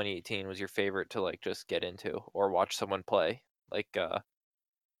game in 2018 was your favorite to like just get into or watch someone play? Like trying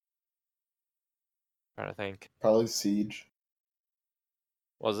to think, Probably Siege.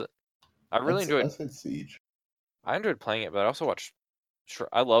 was it? I really I enjoyed. said Siege. I enjoyed playing it, but I also watched.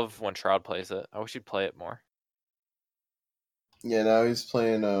 I love when Shroud plays it. I wish he'd play it more. Yeah, now he's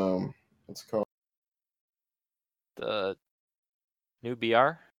playing what's it called? The new BR,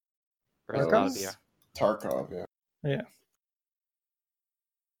 or is it not a BR? Tarkov? Tarkov, yeah. Yeah.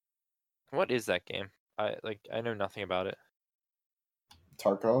 What is that game? I know nothing about it.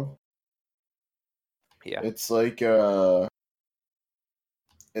 Tarkov? Yeah. It's like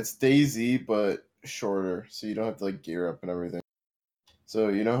it's Daisy but shorter, so you don't have to like gear up and everything. So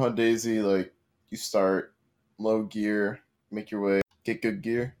you know how Daisy, like, you start low gear, make your way, get good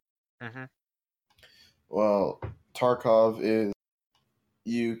gear? Mhm. Well, Tarkov is,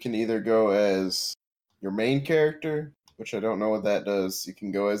 you can either go as your main character, which I don't know what that does. You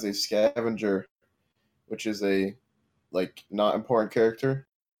can go as a scavenger, which is a, like, not important character.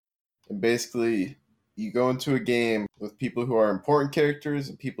 And basically, you go into a game with people who are important characters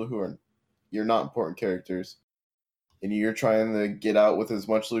and people who are, you're not important characters. And you're trying to get out with as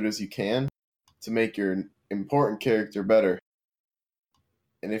much loot as you can to make your important character better.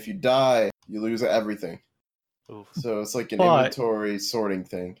 And if you die, you lose everything. Oof. So it's like an But- inventory sorting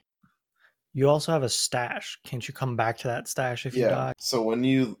thing. You also have a stash. Can't you come back to that stash if you die? So when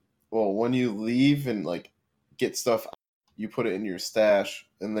you leave and like get stuff, you put it in your stash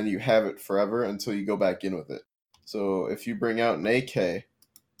and then you have it forever until you go back in with it. So if you bring out an AK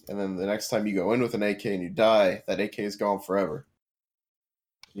and then the next time you go in with an AK and you die, that AK is gone forever.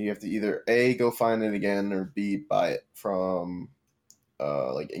 You have to either A, go find it again, or B, buy it from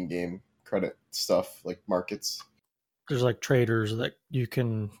like in-game credit stuff like markets. There's like traders that you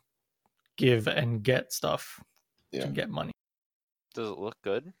can give and get stuff Yeah. to get money. Does it look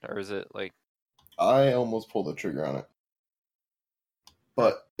good, or is it like? I almost pulled the trigger on it,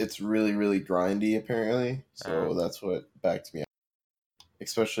 but it's really, really grindy apparently. So that's what backed me up.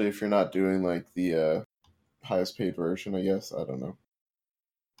 Especially if you're not doing like the highest paid version, I guess. I don't know.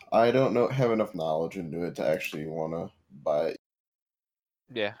 I don't have enough knowledge into it to actually want to buy it.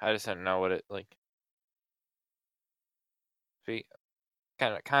 Yeah, I just didn't know what it like. See,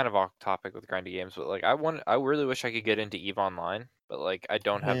 kind of off topic with grindy games, but like I really wish I could get into EVE Online, but like I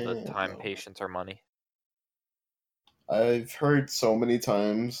don't have the time, No. patience, or money. I've heard so many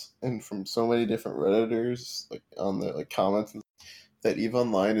times and from so many different Redditors, like on the like comments, that EVE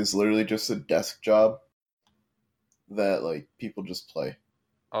Online is literally just a desk job that like people just play.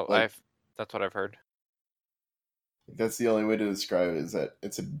 Oh, Like- that's what I've heard. That's the only way to describe it, is that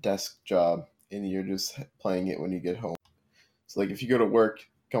it's a desk job and you're just playing it when you get home. So like if you go to work,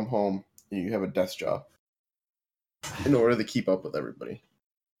 come home, and you have a desk job in order to keep up with everybody.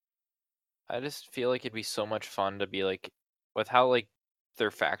 I just feel like it'd be so much fun to be like, with how like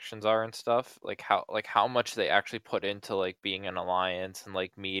their factions are and stuff, like how much they actually put into like being an alliance and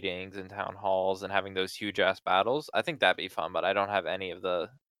like meetings and town halls and having those huge ass battles. I think that'd be fun, but I don't have any of the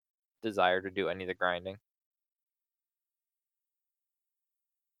desire to do any of the grinding.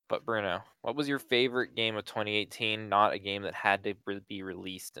 But Bruno, what was your favorite game of 2018? Not a game that had to be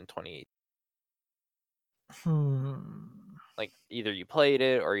released in 2018. Like either you played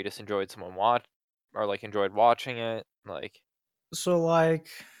it or you just enjoyed someone watch, or like enjoyed watching it. Like So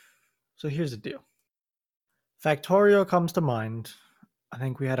here's the deal. Factorio comes to mind. I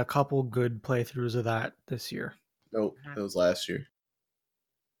think we had a couple good playthroughs of that this year. Nope, it was last year.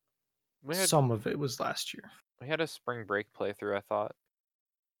 Some of it was last year. We had a spring break playthrough, I thought.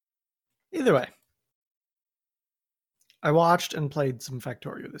 Either way, I watched and played some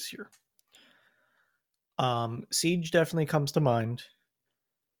Factorio this year. Siege definitely comes to mind,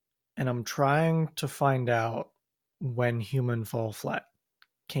 and I'm trying to find out when Human Fall Flat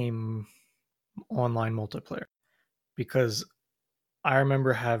came online multiplayer, because I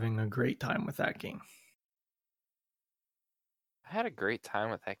remember having a great time with that game. I had a great time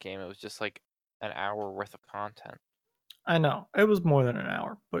with that game. It was just like an hour worth of content. I know it was more than an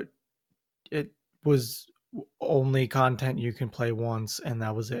hour, but it was only content you can play once, and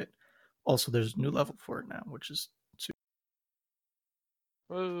that was it. Also, there's a new level for it now, which is super.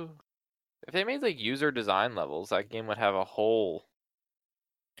 Woo. If they made like user design levels, that game would have a whole.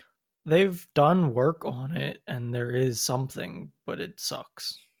 They've done work on it, and there is something, but it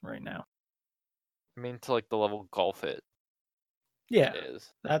sucks right now. I mean, to like the level golf it Yeah,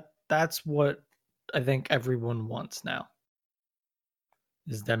 is. that's what I think everyone wants now.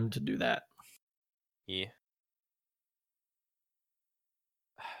 Is them to do that. Yeah.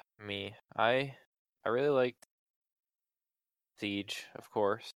 Me, I really liked Siege, of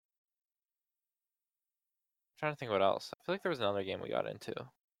course. I'm trying to think what else. I feel like there was another game we got into.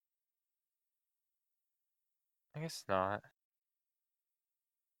 I guess not.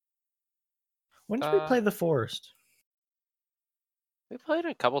 When did we play The Forest? We played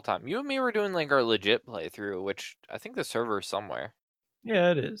it a couple times. You and me were doing like our legit playthrough, which I think the server is somewhere.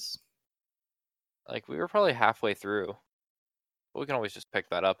 Yeah, it is. Like we were probably halfway through. But we can always just pick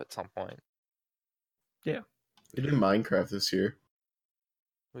that up at some point. Yeah. We did Minecraft this year.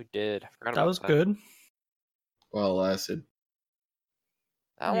 We did. I forgot That about was that. good. Well, it lasted.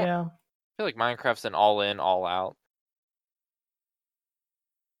 That one, Yeah. I feel like Minecraft's an all in, all out.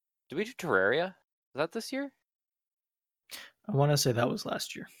 Did we do Terraria? Was that this year? I want to say that was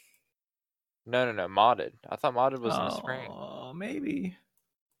last year. No. Modded. I thought modded was in the spring. Oh, maybe.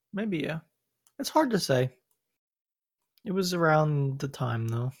 Maybe, yeah. It's hard to say. It was around the time,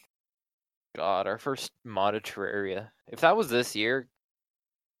 though. God, our first modded Terraria. If that was this year,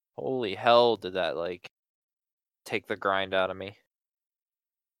 holy hell, did that like take the grind out of me?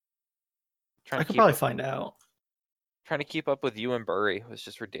 I could probably find out. Trying to keep up with you and Burry was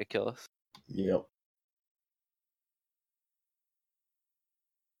just ridiculous. Yep.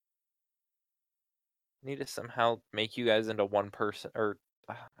 Need to somehow make you guys into one person, or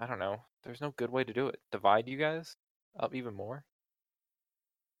I don't know. There's no good way to do it. Divide you guys up even more.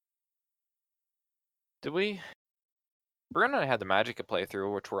 Did we? Brent and I had the Magicka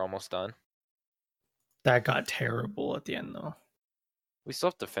playthrough, which we're almost done. That got terrible at the end, though. We still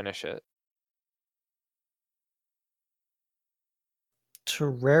have to finish it.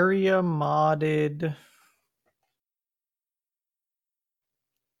 Terraria modded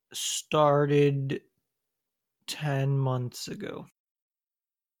started 10 months ago.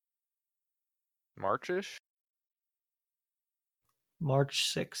 Marchish?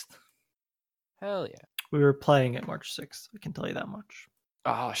 March 6th. Hell yeah. We were playing it March 6th. I can tell you that much.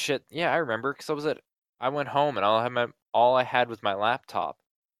 Oh shit. Yeah, I remember because I went home and all I had was my laptop.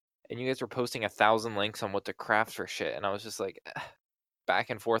 And you guys were posting 1,000 links on what to craft for shit, and I was just like back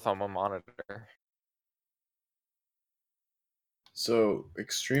and forth on my monitor. So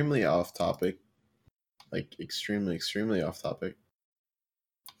extremely off topic. Like extremely off topic.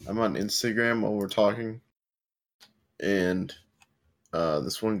 I'm on Instagram while we're talking, and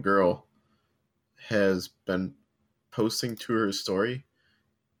this one girl has been posting to her story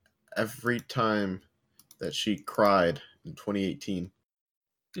every time that she cried in 2018.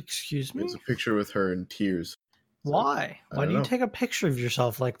 Excuse me? There's a picture with her in tears. Why? I Why don't do you know. take a picture of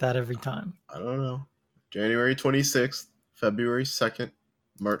yourself like that every time? I don't know. January 26th, February 2nd,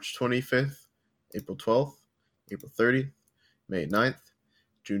 March 25th, April 12th, April 30th, May 9th,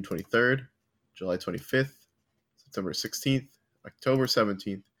 June 23rd, July 25th, September 16th, October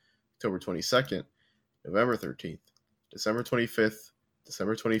 17th, October 22nd, November 13th, December 25th,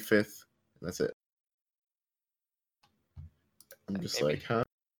 December 25th, and that's it. I'm just Maybe- like, huh?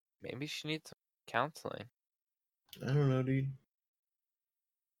 Maybe she needs some counseling. I don't know, dude.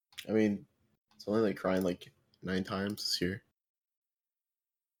 I mean, it's only like crying like 9 times this year.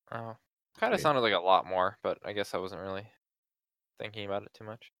 Oh, kind of Yeah. sounded like a lot more, but I guess I wasn't really thinking about it too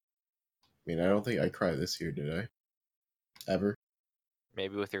much. I mean, I don't think I cried this year, did I? Ever?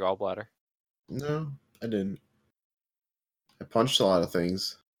 Maybe with your gallbladder. No, I didn't. I punched a lot of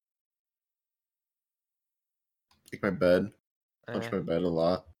things. Like my bed. Punched my bed a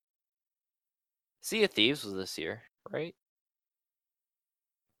lot. Sea of Thieves was this year, right?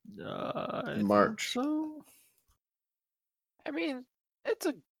 I March. think so. I mean, it's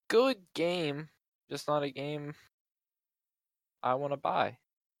a good game, just not a game I want to buy.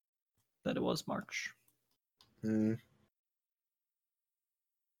 That it was March. I It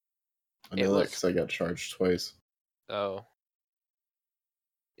know that was- because I got charged twice. Oh.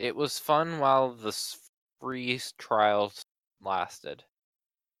 It was fun while the free trial lasted.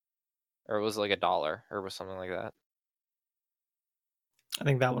 Or it was like $1, or was something like that. I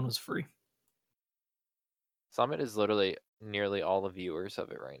think that one was free. Summit is literally nearly all the viewers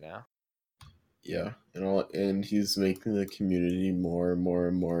of it right now. Yeah, and he's making the community more and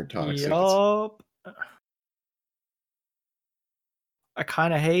more toxic. Yup. I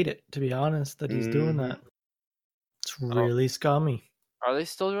kind of hate it, to be honest, that he's doing that. It's really scummy. Are they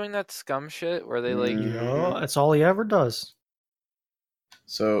still doing that scum shit where they like? Yeah, that's all he ever does.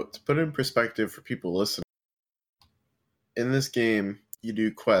 So to put it in perspective for people listening, in this game you do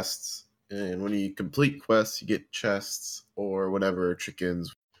quests, and when you complete quests, you get chests or whatever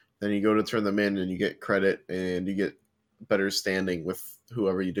chickens. Then you go to turn them in, and you get credit, and you get better standing with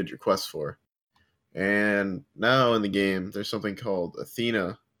whoever you did your quest for. And now in the game, there's something called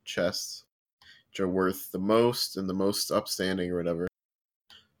Athena chests, which are worth the most and the most upstanding or whatever.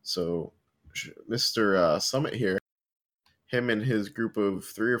 So, Mr. Summit here, him and his group of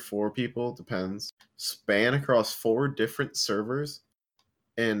 3 or 4 people, depends, span across 4 different servers,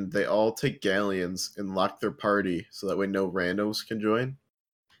 and they all take galleons and lock their party so that way no randos can join.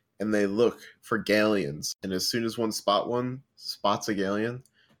 And they look for galleons, and as soon as one spots a galleon,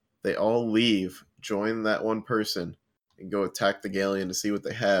 they all leave, join that one person, and go attack the galleon to see what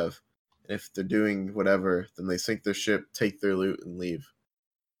they have. And if they're doing whatever, then they sink their ship, take their loot, and leave.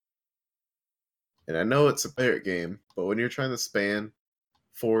 And I know it's a pirate game, but when you're trying to span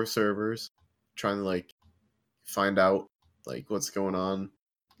 4 servers, trying to like find out like what's going on,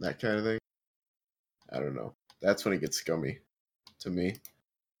 that kind of thing, I don't know. That's when it gets scummy to me.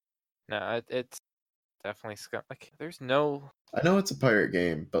 No, it's definitely like there's no. I know it's a pirate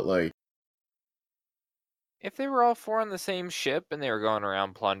game, but like, If they were all 4 on the same ship and they were going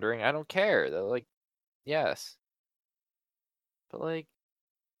around plundering, I don't care. They're like, yes. But like,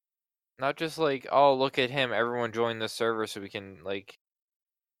 not just like, oh, look at him, everyone join the server so we can like.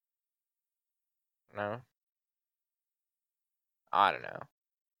 No. I don't know.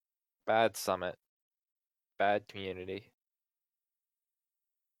 Bad Summit. Bad community.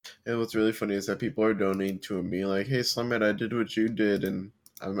 and what's really funny is that people are donating to me like, hey Summit, I did what you did, and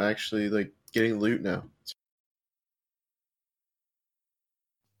I'm actually like getting loot now.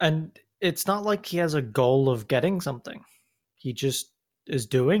 And it's not like he has a goal of getting something. He just is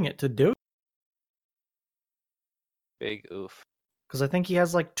doing it to do it. Big oof. Because I think he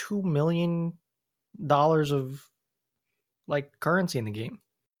has like $2 million of like currency in the game,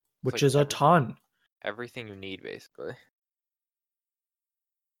 which like is a ton. Everything you need, basically.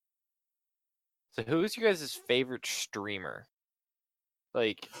 So who is you guys' favorite streamer?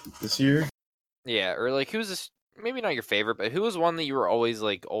 Like, This year, yeah, or like who's this? Maybe not your favorite, but who was one that you were always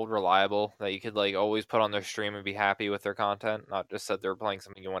like old reliable that you could like always put on their stream and be happy with their content, not just that they were playing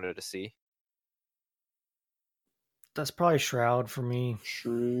something you wanted to see. That's probably Shroud for me.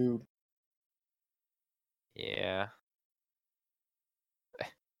 Shrewd. Yeah.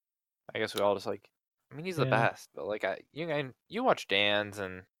 I guess we all just like. I mean, he's the Yeah. best, but like you watch Dan's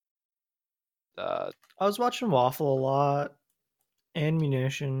and I was watching Waffle a lot and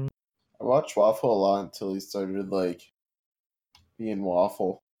Munition. I watched Waffle a lot until he started like being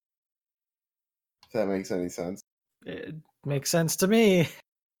Waffle. If that makes any sense. It makes sense to me.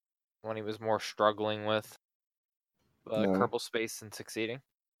 when he was more struggling with No. Kerbal Space and succeeding.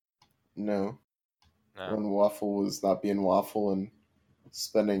 No. No. When Waffle was not being Waffle and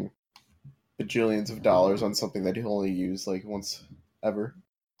spending bajillions of dollars on something that he'll only use like once ever,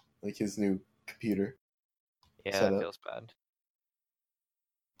 like his new computer. Yeah, setup. that feels bad.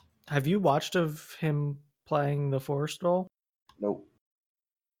 Have you watched of him playing the Forest role? Nope.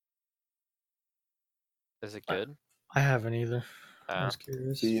 Is it good? I haven't either. I Oh. was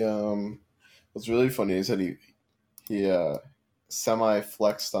curious. The what's really funny is that he semi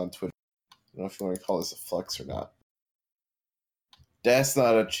flexed on Twitter. I don't know if you want to call this a flex or not. That's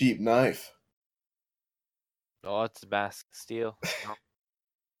not a cheap knife. Oh, it's Basque steel.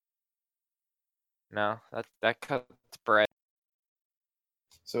 No, that cuts bread.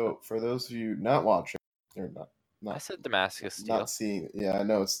 So for those of you not watching or not I said Damascus steel. not seeing, yeah, I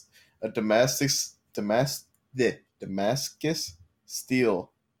know it's a Damascus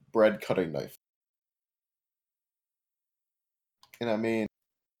steel bread cutting knife. And I mean,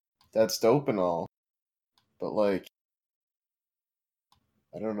 that's dope and all, but like,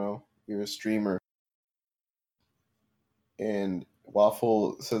 I don't know, you're a streamer, and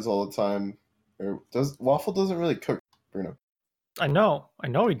Waffle says all the time, or Waffle doesn't really cook, Bruno, I know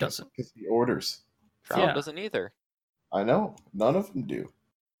he doesn't. because he orders. Shroud Yeah. doesn't either. I know, none of them do.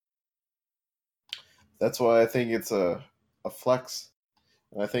 That's why I think it's a flex,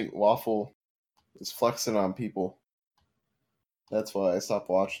 and I think Waffle is flexing on people. That's why I stopped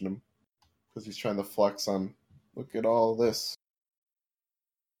watching him, because he's trying to flex on, look at all this.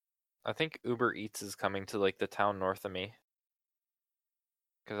 I think Uber Eats is coming to like the town north of me.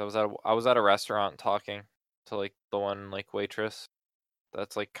 Because I was at a restaurant talking to like the one like waitress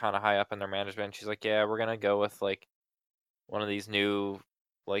that's like kind of high up in their management. She's like, yeah, we're gonna go with like one of these new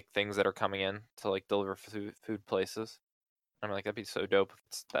like things that are coming in to like deliver food places. I'm like, that'd be so dope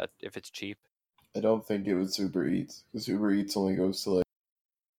if it's cheap. I don't think it was Uber Eats, because Uber Eats only goes to like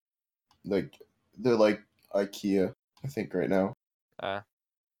Like they're like IKEA, I think, right now. Uh,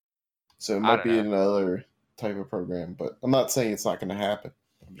 So it I might don't be know. another type of program, but I'm not saying it's not going to happen.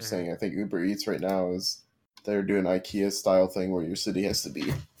 I'm just Mhm. saying I think Uber Eats right now is they're doing IKEA style thing where your city has to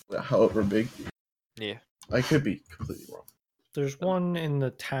be however big. Yeah. I could be completely wrong. There's one in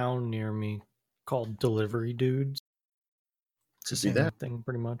the town near me called Delivery Dudes. It's the Could be same that. thing,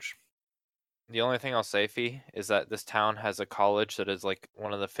 pretty much. The only thing I'll say, Fee, is that this town has a college that is like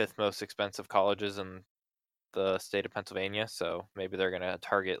one of the 5th most expensive colleges in the state of Pennsylvania. So maybe they're gonna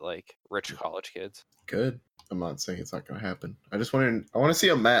target like rich college kids. Good. I'm not saying it's not going to happen. I want to see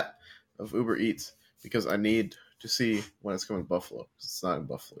a map of Uber Eats because I need to see when it's coming to Buffalo. It's not in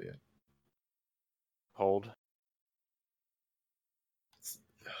Buffalo yet. Hold.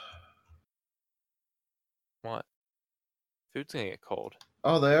 What? Food's gonna get cold.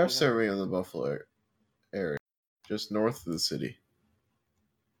 Oh, they are Okay. serving in the Buffalo area, just north of the city.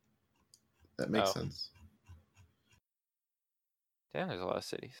 That makes Oh. sense. Damn, there's a lot of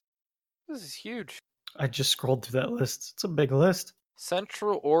cities. This is huge. I just scrolled through that list. It's a big list.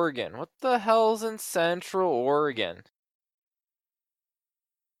 Central Oregon. What the hell's in Central Oregon?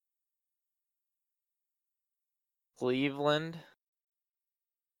 Cleveland?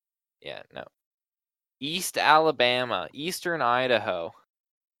 Yeah, no. East Alabama, Eastern Idaho,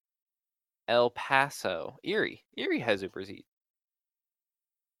 El Paso, Erie. Erie has Uber Eats.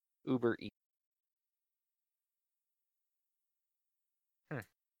 Uber Eats.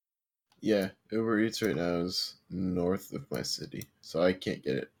 Yeah, Uber Eats right now is north of my city, so I can't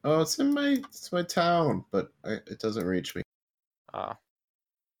get it. Oh, it's my town, but it doesn't reach me. Uh,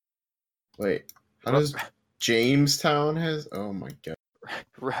 Wait, how Ru- does Jamestown has? Oh my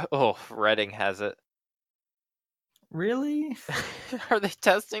god. oh, Reading has it. Really? Are they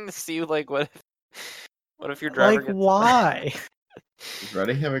testing to see like what if your driver Like, gets why? Does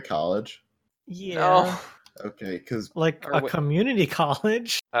Reading have a college? Yeah. No. Okay, because Like Or a what? community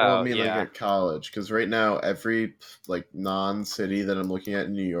college. well, I Oh mean like yeah. a college. Because right now every like non-city that I'm looking at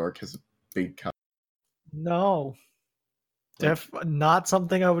in New York has a big college. No. Like, Not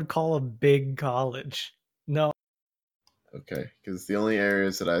something I would call a big college. No. okay, because the only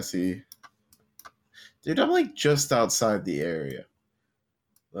areas that I see, dude, I'm like just outside the area.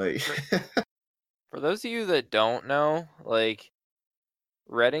 Like, For those of you that don't know, like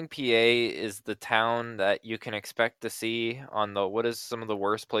Reading, PA is the town that you can expect to see on the what is some of the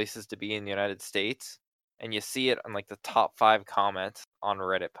worst places to be in the United States, and you see it on like the top 5 comments on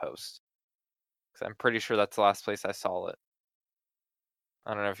Reddit posts. Because I'm pretty sure that's the last place I saw it.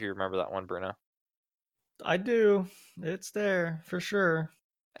 I don't know if you remember that one, Bruno. I do. It's there for sure.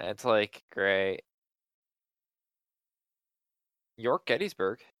 And it's like, great. York,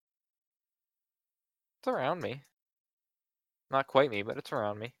 Gettysburg. It's around me. Not quite me, but it's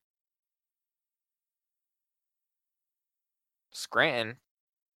around me. Scranton.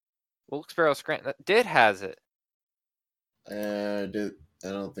 Wilkes-Barre, Scranton. That Did has it. did I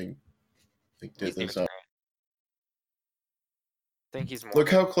don't think He's did even this up. Scranton. I think he's more. Look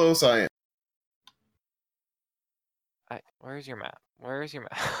how close I am. Where's your map? Where's your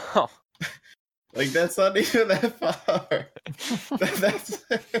map? Oh. Like that's not even that far. That's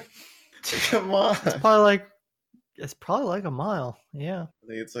come on. It's probably like a mile. Yeah. I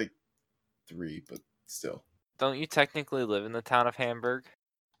think it's like 3, but still. Don't you technically live in the town of Hamburg?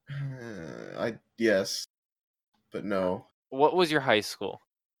 Yes, but no. What was your high school?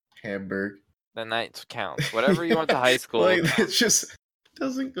 Hamburg. Then that counts. Whatever you went to high school. Like counts. it just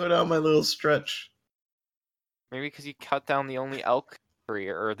doesn't go down my little stretch. Maybe because you cut down the only elk tree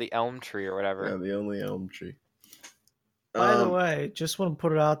or the elm tree or whatever. Yeah, the only elm tree. By the way, just want to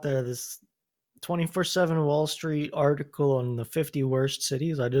put it out there. This 24/7 Wall Street article on the 50 worst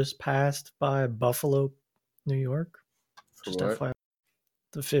cities. I just passed by Buffalo, New York. for Just what? FYI.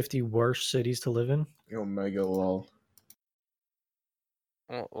 The 50 worst cities to live in. Omega lol.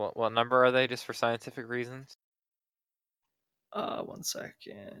 What number are they, just for scientific reasons? 1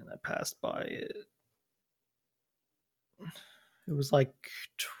 second. I passed by it. It was like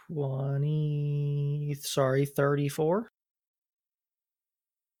 34.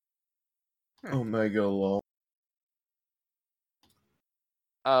 Omega lol.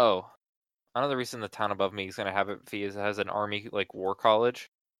 Oh, another reason the town above me is gonna have it is it has an army like war college.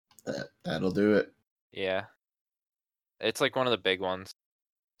 That'll do it. Yeah, it's like one of the big ones.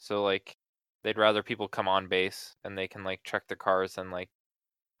 So like, they'd rather people come on base and they can like check their cars than like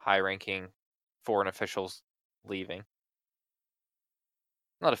high-ranking foreign officials leaving.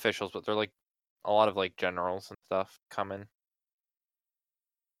 Not officials, but they're like a lot of like generals and stuff come in,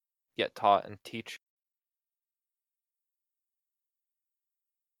 get taught and teach.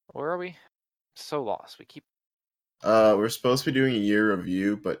 Where are we? So lost. We keep. We're supposed to be doing a year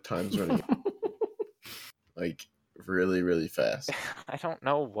review, but time's running like really, really fast. I don't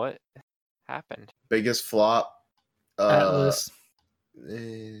know what happened. Biggest flop. Atlas.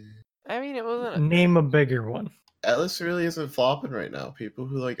 I mean, it wasn't. Name a bigger one. Atlas really isn't flopping right now. People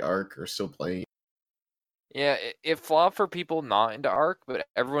who like Ark are still playing. Yeah, it flopped for people not into Ark, but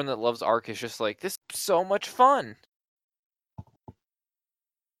everyone that loves Ark is just like, this is so much fun.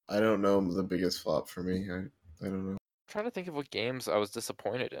 I don't know the biggest flop for me. I don't know. I'm trying to think of what games I was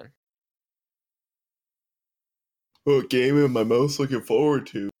disappointed in. What game am I most looking forward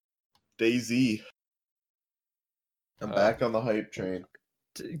to? DayZ. I'm back on the hype train.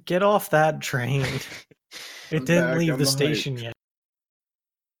 Get off that train. It I'm didn't back leave on the the station hype. yet.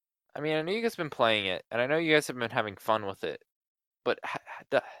 I mean, I know you guys have been playing it, and I know you guys have been having fun with it, but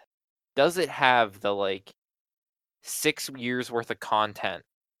does it have the, like, 6 years worth of content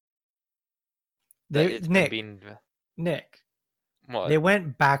that it's been being... Nick, What? they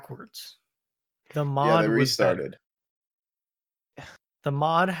went backwards. The mod Yeah, they was restarted. better. The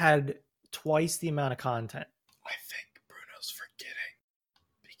mod had twice the amount of content. I think Bruno's forgetting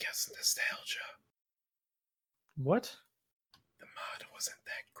because nostalgia. What? The mod wasn't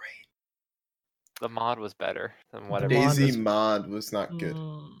that great. The mod was better than whatever. The mod DayZ is- mod was not good.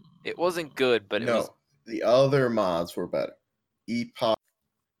 It wasn't good, but it No, was... the other mods were better. Epoch,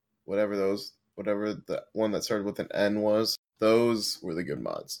 whatever the one that started with an N was, those were the good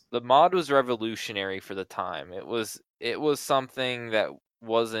mods. The mod was revolutionary for the time. It was something that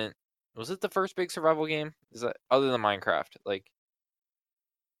wasn't... Was it the first big survival game? Is that other than Minecraft? Like,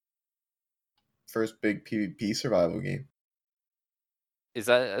 First big PvP survival game. is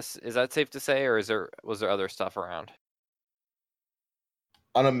that safe to say, or was there other stuff around?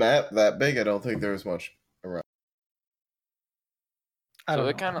 On a map that big, I don't think there was much around. I So don't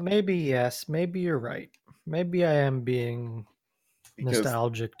it know. kinda- Maybe yes. Maybe you're right. Maybe I am being Because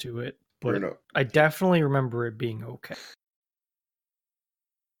nostalgic to it, but Bruno, I definitely remember it being okay.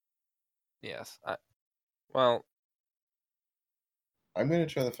 Yes. Well, I'm gonna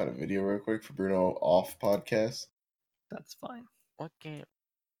try to find a video real quick for Bruno off podcast. That's fine. what game?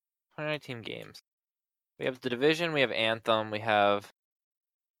 2019 games. We have The Division. We have Anthem. We have...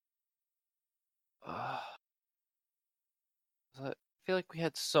 I feel like we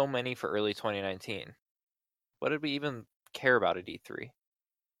had so many for early 2019. What did we even care about at E3?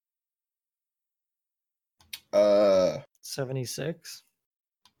 76.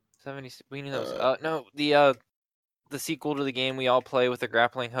 70. We knew those. No, the sequel to the game we all play with the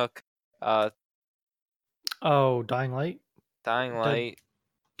grappling hook. Oh, Dying Light. Dying Light.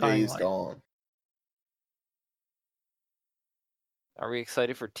 Dying Days Light. gone. Are we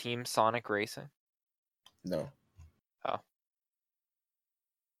excited for Team Sonic Racing? No.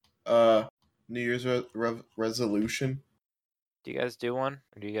 Oh. New Year's resolution. Do you guys do one,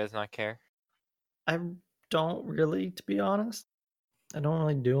 or do you guys not care? I don't really, to be honest. I don't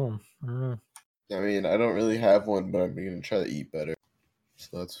really do them. I don't know. I mean, I don't really have one, but I'm gonna try to eat better.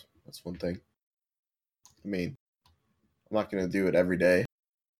 So that's one thing. I mean, I'm not gonna do it every day,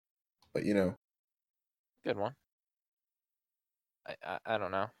 but you know, Good one. I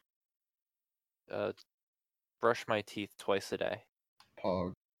don't know. Brush my teeth twice a day.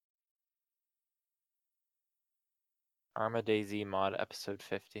 pog. Arma DayZ mod episode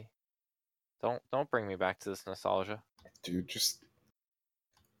 50. Don't bring me back to this nostalgia. Dude, just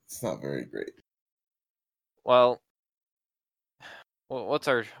it's not very great. Well, what's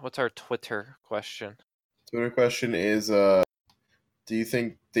our Twitter question? Twitter question is: do you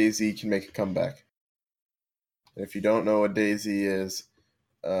think DayZ can make a comeback? And if you don't know what DayZ is,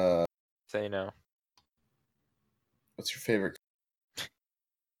 Say no. what's your favorite?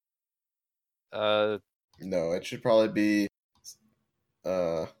 No, it should probably be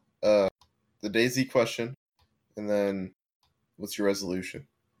the DayZ question, and then what's your resolution?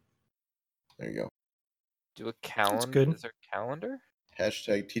 There you go. Do a calendar. good. Is there a calendar?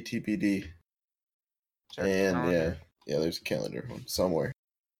 Hashtag TTPD. Is there a And calendar? yeah, there's a calendar one somewhere.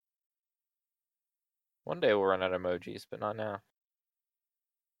 One day we'll run out of emojis, but not now.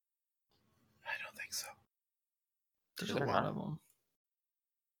 I don't think so. There's Is a there lot not? of them.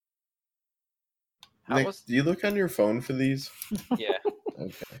 How Nick, was... do you look on your phone for these? Yeah,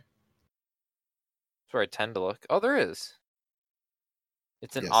 Okay. that's where I tend to look. Oh, there is.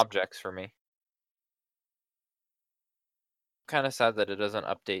 It's in Yes. objects for me. Kind of sad that it doesn't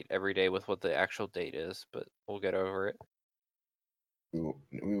update every day with what the actual date is, but we'll get over it.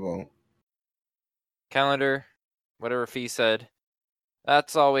 We won't. Calendar, whatever Fee said.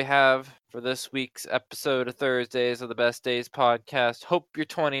 That's all we have for this week's episode of Thursdays of the Best Days podcast. Hope your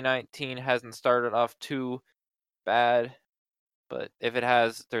 2019 hasn't started off too bad, but if it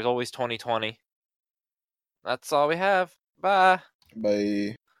has, there's always 2020. That's all we have. Bye.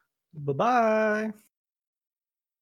 Bye. Bye-bye.